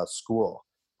were talking about school,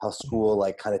 how school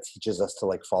like kind of teaches us to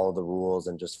like follow the rules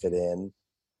and just fit in.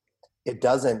 It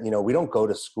doesn't, we don't go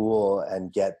to school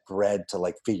and get bred to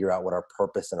like figure out what our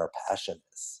purpose and our passion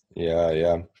is.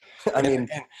 Yeah. I mean,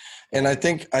 and I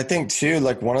think too,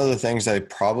 like one of the things I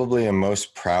probably am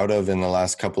most proud of in the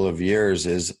last couple of years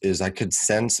is I could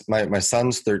sense my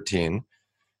son's 13,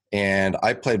 and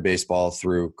I played baseball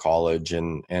through college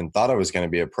and thought I was going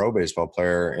to be a pro baseball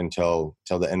player until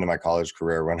the end of my college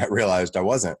career, when I realized I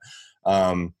wasn't.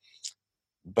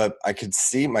 But I could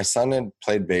see my son had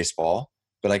played baseball,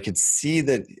 but I could see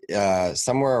that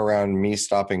somewhere around me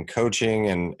stopping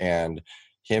coaching and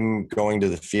him going to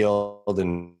the field,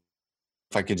 and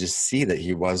if I could just see that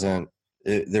he wasn't,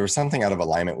 there was something out of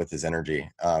alignment with his energy.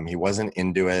 He wasn't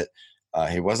into it.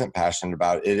 He wasn't passionate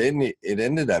about it. It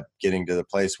ended up getting to the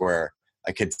place where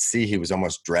I could see he was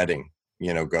almost dreading,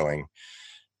 going.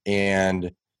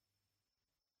 And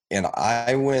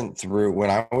I went through, when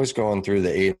I was going through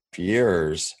the 8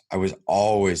 years, I was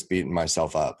always beating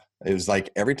myself up. It was like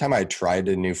every time I tried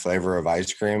a new flavor of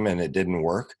ice cream and it didn't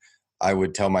work, I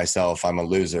would tell myself I'm a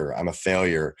loser, I'm a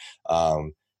failure.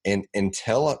 And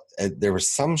until there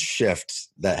was some shift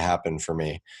that happened for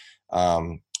me,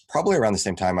 probably around the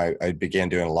same time I began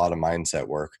doing a lot of mindset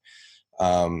work.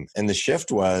 And the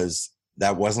shift was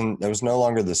that was no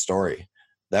longer the story.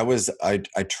 That was, I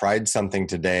tried something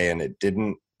today and it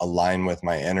didn't align with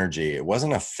my energy. It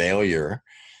wasn't a failure.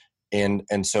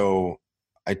 And so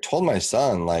I told my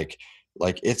son, like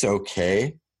it's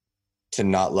okay to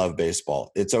not love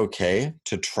baseball. It's okay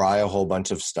to try a whole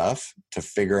bunch of stuff to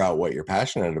figure out what you're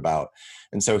passionate about.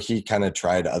 And so he kind of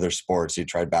tried other sports. He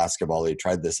tried basketball. He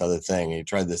tried this other thing. He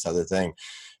tried this other thing.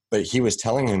 But he was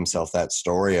telling himself that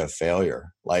story of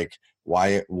failure. Like,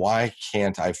 why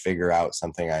can't I figure out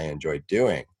something I enjoy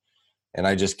doing? And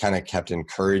I just kind of kept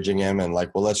encouraging him and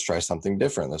like, well, let's try something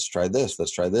different. Let's try this.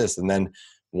 Let's try this. And then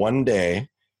one day,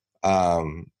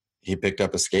 he picked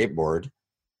up a skateboard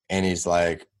and he's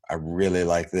like, I really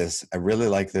like this. I really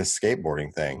like this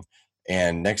skateboarding thing.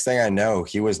 And next thing I know,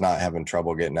 he was not having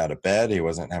trouble getting out of bed. He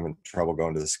wasn't having trouble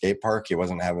going to the skate park. He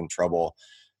wasn't having trouble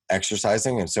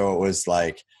exercising. And so it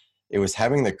was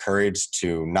having the courage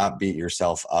to not beat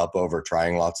yourself up over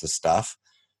trying lots of stuff.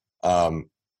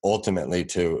 Ultimately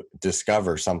to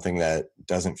discover something that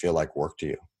doesn't feel like work to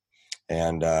you.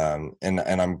 And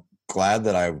I'm glad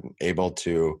that I'm able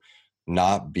to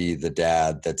not be the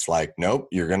dad that's like, nope,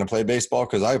 you're going to play baseball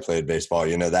because I played baseball,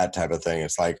 that type of thing.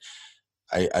 It's like,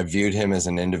 I viewed him as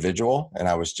an individual, and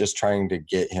I was just trying to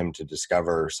get him to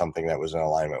discover something that was in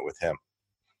alignment with him.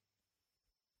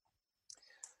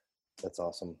 That's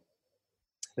awesome.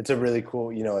 It's a really cool,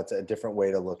 it's a different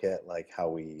way to look at like how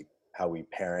we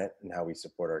parent and how we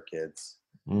support our kids.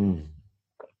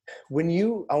 When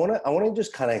I want to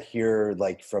just kind of hear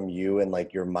like from you and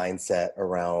like your mindset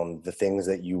around the things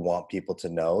that you want people to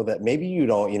know that maybe you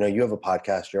don't, you have a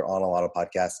podcast, you're on a lot of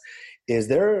podcasts. Is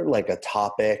there like a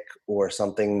topic or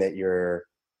something that you're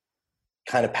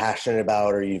kind of passionate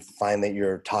about, or you find that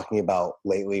you're talking about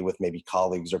lately with maybe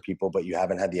colleagues or people, but you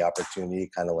haven't had the opportunity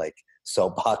to kind of like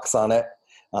soapbox on it?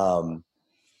 I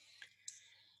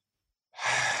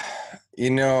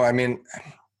mean,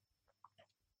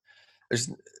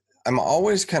 I'm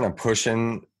always kind of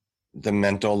pushing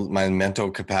my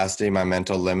mental capacity, my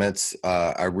mental limits.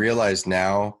 I realize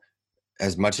now,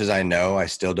 as much as I know, I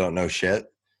still don't know shit.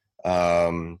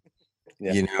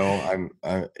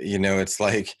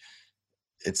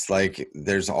 It's like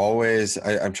there's always,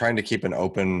 I'm trying to keep an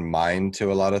open mind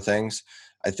to a lot of things.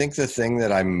 I think the thing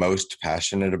that I'm most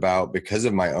passionate about because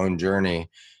of my own journey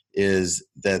is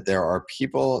that there are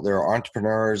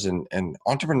entrepreneurs, and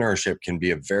entrepreneurship can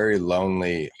be a very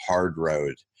lonely, hard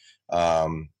road.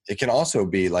 It can also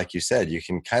be, like you said, you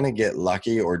can kind of get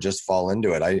lucky or just fall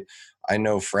into it. I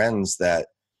know friends that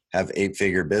have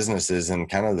 8-figure businesses, and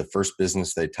kind of the first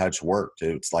business they touch worked.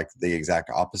 It's like the exact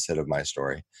opposite of my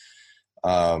story.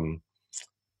 And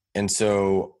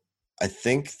so I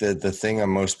think that the thing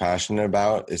I'm most passionate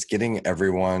about is getting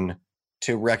everyone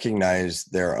to recognize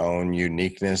their own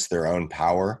uniqueness, their own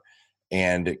power,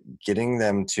 and getting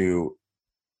them to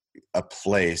a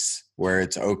place where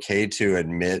it's okay to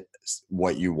admit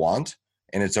what you want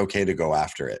and it's okay to go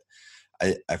after it.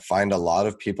 I find a lot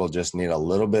of people just need a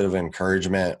little bit of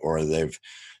encouragement, or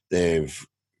they've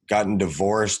gotten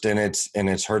divorced and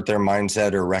it's hurt their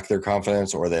mindset or wrecked their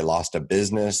confidence, or they lost a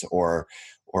business, or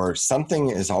something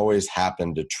has always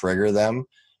happened to trigger them.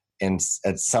 And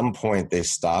at some point they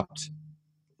stopped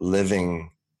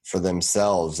living for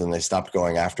themselves and they stopped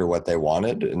going after what they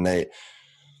wanted. And they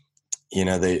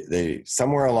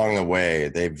somewhere along the way,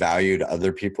 they valued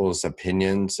other people's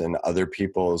opinions and other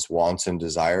people's wants and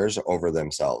desires over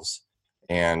themselves.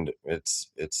 And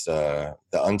it's the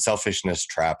unselfishness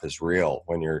trap is real.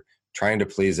 When you're trying to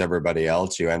please everybody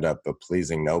else, you end up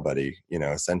pleasing nobody,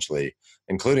 essentially,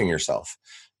 including yourself.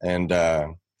 And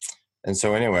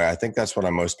so anyway, I think that's what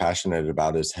I'm most passionate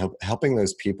about, is helping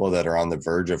those people that are on the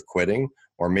verge of quitting,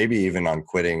 or maybe even on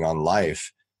quitting on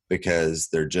life, because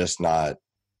they're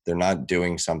not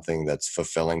doing something that's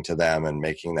fulfilling to them and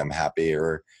making them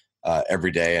happier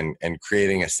every day, and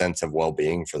creating a sense of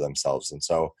well-being for themselves. And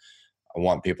so I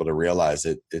want people to realize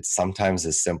it's sometimes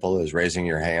as simple as raising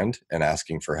your hand and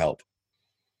asking for help.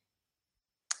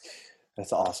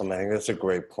 That's awesome. I think that's a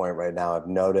great point right now. I've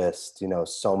noticed,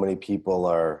 so many people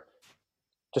are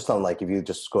just on, like, if you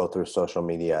just scroll through social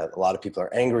media, a lot of people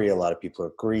are angry, a lot of people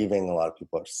are grieving, a lot of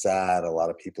people are sad, a lot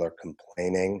of people are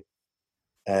complaining.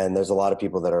 And there's a lot of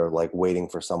people that are like waiting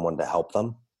for someone to help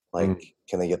them. Like,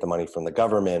 can they get the money from the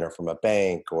government or from a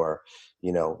bank or,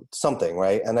 something,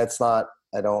 right? And that's not,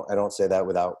 I don't say that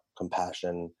without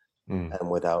compassion and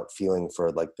without feeling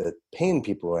for like the pain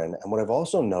people are in. And what I've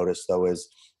also noticed though is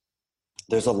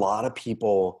there's a lot of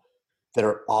people that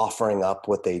are offering up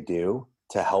what they do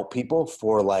to help people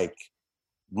for like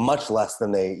much less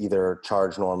than they either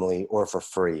charge normally or for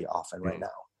free often right now.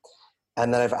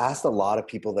 And then I've asked a lot of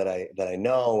people that I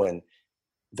know, and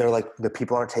they're like, the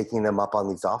people aren't taking them up on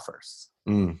these offers,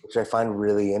 which I find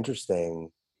really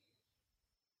interesting.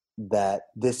 that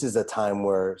this is a time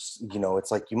where, you know,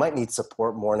 it's like you might need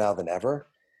support more now than ever,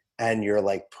 and you're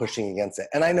like pushing against it.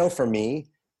 And I know for me,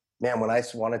 man, when I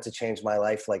wanted to change my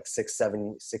life like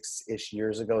 6-ish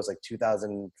years ago, it was like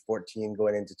 2014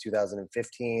 going into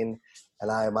 2015,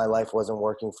 and my life wasn't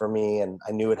working for me, and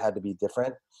I knew it had to be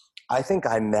different. I think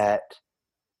I met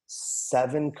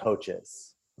 7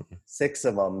 coaches, 6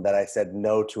 of them that I said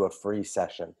no to a free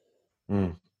session.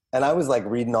 Mm. And I was like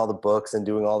reading all the books and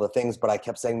doing all the things, but I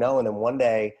kept saying no. And then one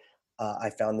day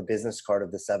I found the business card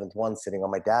of the 7th one sitting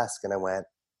on my desk, and I went,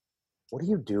 what are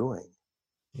you doing?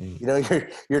 You know,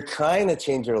 you're trying to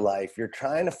change your life. You're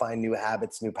trying to find new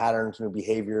habits, new patterns, new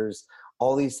behaviors,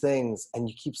 all these things. And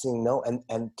you keep saying no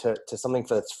and to something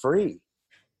that's free.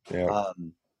 Yeah.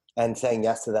 And saying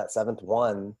yes to that 7th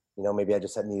one, you know, maybe I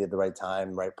just had needed the right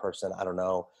time, right person. I don't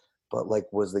know. But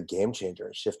like was the game changer.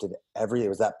 It shifted it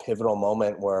was that pivotal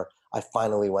moment where I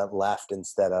finally went left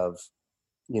instead of,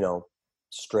 you know,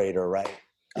 straight or right.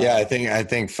 Yeah, I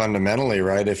think fundamentally,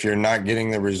 right, if you're not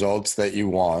getting the results that you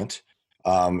want,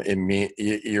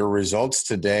 your results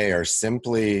today are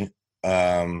simply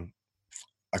a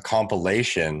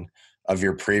compilation of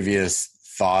your previous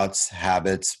thoughts,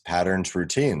 habits, patterns,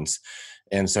 routines.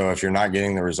 And so if you're not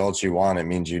getting the results you want, it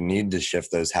means you need to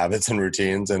shift those habits and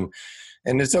routines. And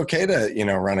it's okay to, you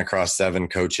know, run across 7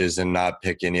 coaches and not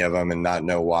pick any of them and not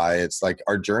know why. It's like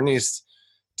our journeys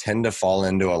tend to fall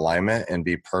into alignment and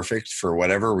be perfect for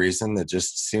whatever reason that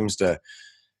just seems to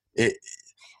it.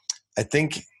 I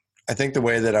think the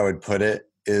way that I would put it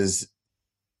is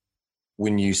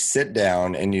when you sit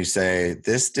down and you say,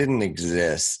 this didn't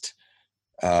exist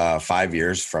 5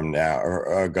 years from now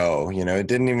or ago, you know, it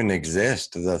didn't even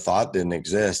exist. The thought didn't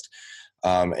exist.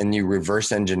 And you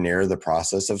reverse engineer the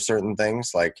process of certain things.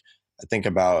 Like I think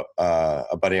about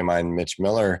a buddy of mine, Mitch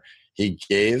Miller. He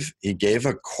gave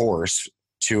a course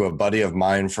to a buddy of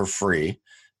mine for free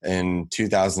in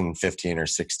 2015 or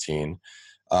 16.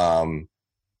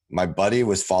 My buddy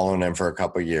was following him for a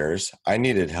couple of years. I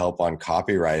needed help on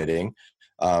copywriting.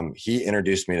 He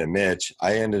introduced me to Mitch.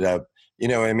 I ended up, you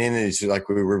know, I mean, it's like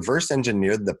we reverse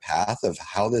engineered the path of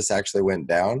how this actually went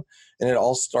down. And it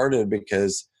all started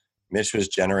because Mitch was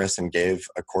generous and gave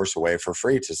a course away for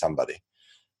free to somebody.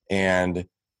 And,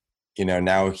 you know,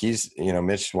 now he's, you know,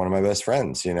 Mitch is one of my best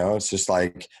friends, you know, it's just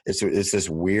like, it's this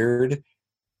weird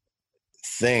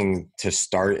thing to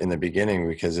start in the beginning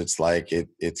because it's like, it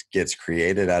gets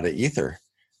created out of ether,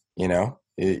 you know,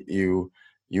 you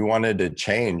wanted to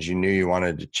change, you knew you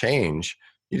wanted to change.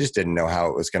 You just didn't know how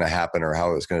it was going to happen or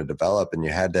how it was going to develop. And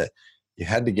you had to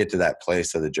get to that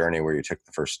place of the journey where you took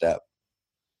the first step.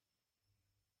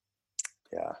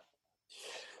 Yeah.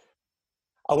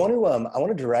 I want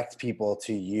to direct people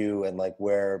to you and like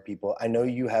where people, I know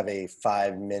you have a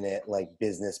 5-minute like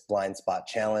business blind spot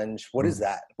challenge. What is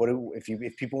that?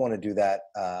 If people want to do that,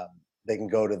 they can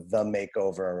go to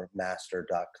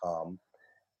themakeovermaster.com.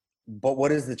 But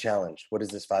what is the challenge? What is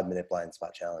this 5-minute blind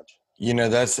spot challenge? You know,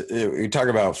 you talk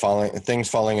about things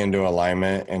falling into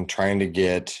alignment and trying to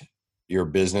get your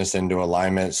business into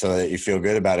alignment so that you feel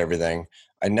good about everything.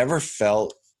 I never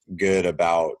felt good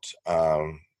about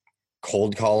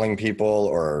cold calling people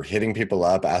or hitting people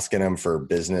up, asking them for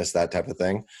business, that type of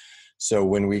thing. So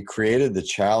when we created the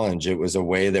challenge, it was a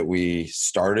way that we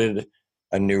started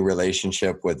a new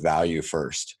relationship with value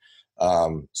first.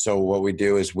 So what we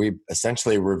do is we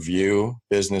essentially review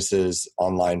businesses'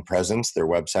 online presence, their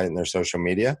website and their social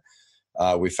media.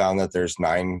 We found that there's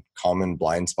 9 common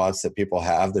blind spots that people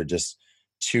have. They're just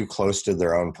too close to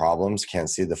their own problems, can't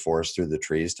see the forest through the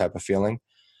trees type of feeling.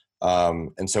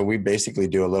 And so we basically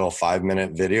do a little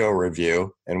 5-minute video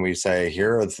review and we say,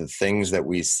 here are the things that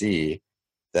we see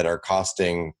that are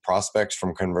costing prospects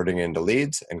from converting into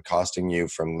leads and costing you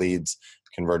from leads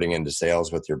converting into sales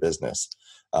with your business.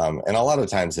 And a lot of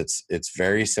times it's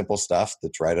very simple stuff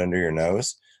that's right under your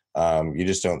nose. You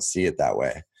just don't see it that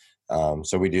way.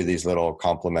 So we do these little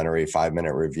complimentary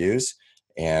 5-minute reviews,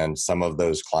 and some of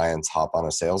those clients hop on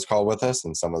a sales call with us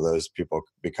and some of those people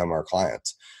become our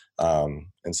clients.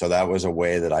 And so that was a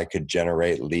way that I could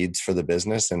generate leads for the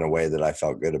business in a way that I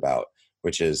felt good about,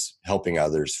 which is helping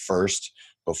others first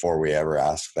before we ever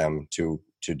ask them to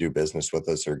do business with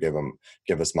us or give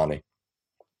us money.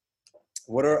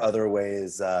 What are other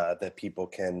ways that people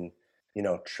can, you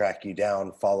know, track you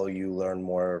down, follow you, learn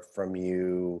more from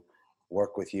you,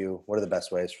 work with you? What are the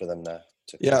best ways for them to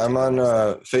Yeah, I'm on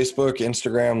Facebook,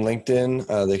 Instagram,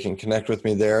 LinkedIn. They can connect with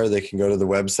me there. They can go to the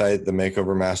website,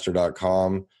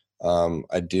 themakeovermaster.com.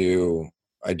 I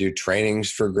do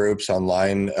trainings for groups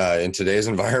online in today's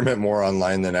environment, more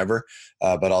online than ever.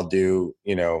 But I'll do,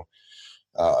 you know,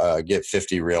 get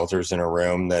 50 realtors in a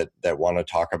room that want to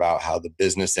talk about how the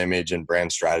business image and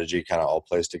brand strategy kind of all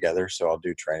plays together. So I'll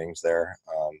do trainings there.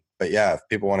 But yeah, if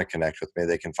people want to connect with me,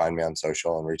 they can find me on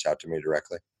social and reach out to me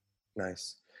directly.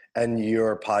 Nice. And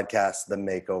your podcast, the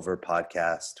Makeover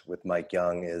Podcast with Mike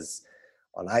Young, is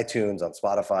on iTunes, on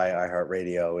Spotify,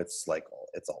 iHeartRadio. It's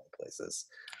all the places.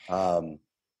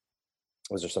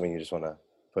 Was there something you just want to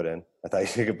put in? I thought you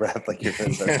took a breath like you're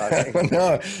going to start talking.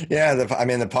 No, yeah. The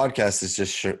podcast is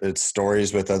just it's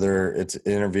stories with it's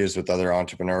interviews with other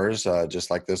entrepreneurs,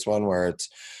 just like this one, where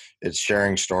it's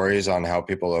sharing stories on how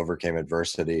people overcame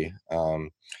adversity.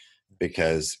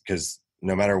 Because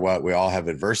no matter what, we all have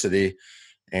adversity,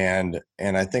 and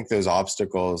I think those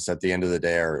obstacles at the end of the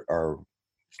day are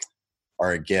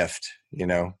a gift.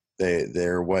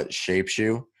 They're what shapes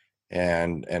you.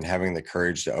 And having the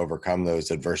courage to overcome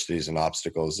those adversities and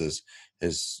obstacles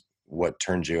is what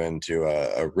turns you into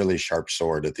a really sharp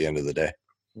sword at the end of the day.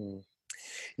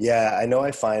 Yeah, I know.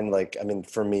 I find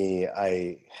for me,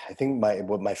 I think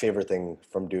my favorite thing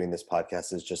from doing this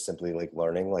podcast is just simply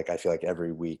learning. I feel like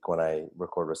every week when I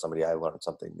record with somebody, I learn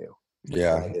something new.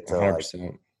 Yeah, and I get to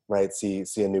 100%.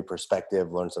 See a new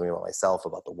perspective, learn something about myself,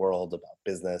 about the world, about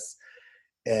business.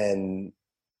 And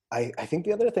I think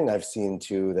the other thing I've seen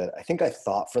too, that I think I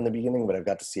thought from the beginning, but I've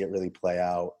got to see it really play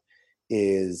out,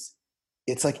 is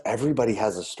it's like everybody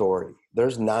has a story.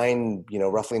 There's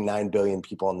roughly 9 billion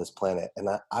people on this planet. And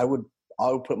I would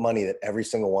put money that every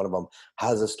single one of them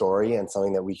has a story and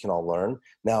something that we can all learn.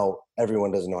 Now,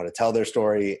 everyone doesn't know how to tell their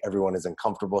story. Everyone isn't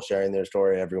comfortable sharing their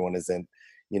story. Everyone isn't,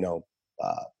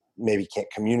 maybe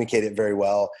can't communicate it very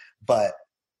well, but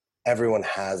everyone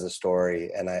has a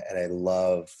story. And I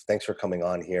love, thanks for coming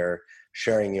on here,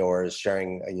 sharing yours,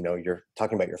 you're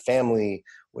talking about your family,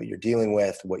 what you're dealing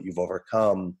with, what you've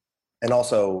overcome, and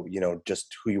also,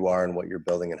 just who you are and what you're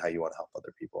building and how you want to help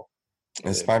other people.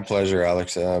 It's my pleasure,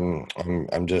 Alex. I'm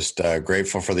just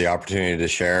grateful for the opportunity to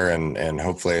share, and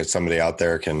hopefully somebody out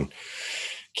there can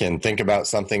think about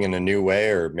something in a new way,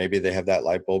 or maybe they have that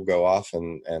light bulb go off,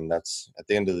 and that's, at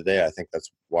the end of the day, I think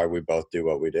that's why we both do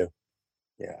what we do.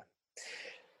 Yeah.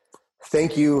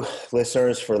 Thank you,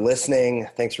 listeners, for listening.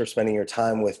 Thanks for spending your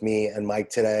time with me and Mike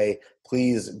today.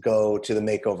 Please go to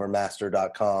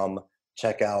themakeovermaster.com,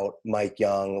 check out Mike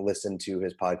Young, listen to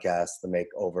his podcast, The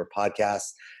Makeover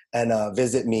Podcast, and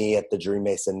visit me at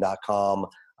thedreammason.com.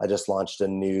 I just launched a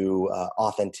new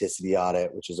authenticity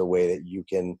audit, which is a way that you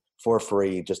can, for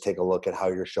free, just take a look at how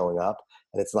you're showing up.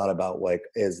 And it's not about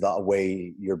is the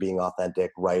way you're being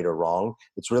authentic right or wrong.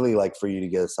 It's really for you to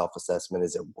get a self-assessment.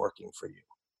 Is it working for you?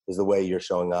 Is the way you're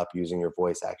showing up, using your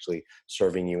voice, actually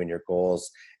serving you and your goals?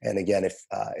 And again, if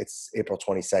it's April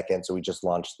 22nd, so we just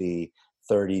launched the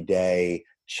 30-day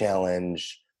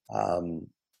challenge. I'm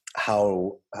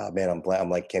can't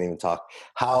even talk.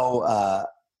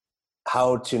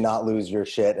 How to not lose your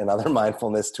shit and other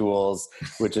mindfulness tools,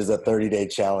 which is a 30-day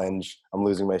challenge. I'm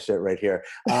losing my shit right here,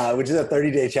 which is a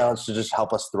 30-day challenge to just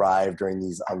help us thrive during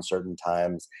these uncertain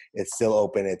times. It's still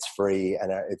open, it's free,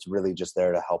 and it's really just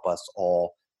there to help us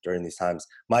all during these times.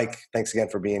 Mike, thanks again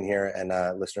for being here, and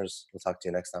listeners, we'll talk to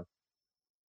you next time.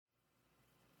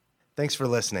 Thanks for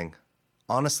listening.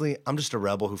 Honestly, I'm just a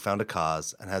rebel who found a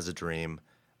cause and has a dream,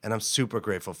 and I'm super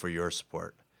grateful for your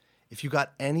support. If you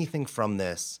got anything from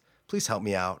this, please help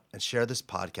me out and share this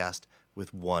podcast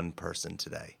with one person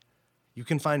today. You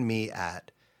can find me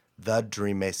at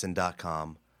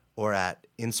thedreammason.com or at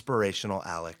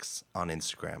inspirationalalex on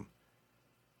Instagram.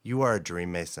 You are a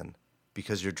Dream Mason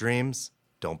because your dreams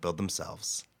don't build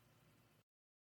themselves.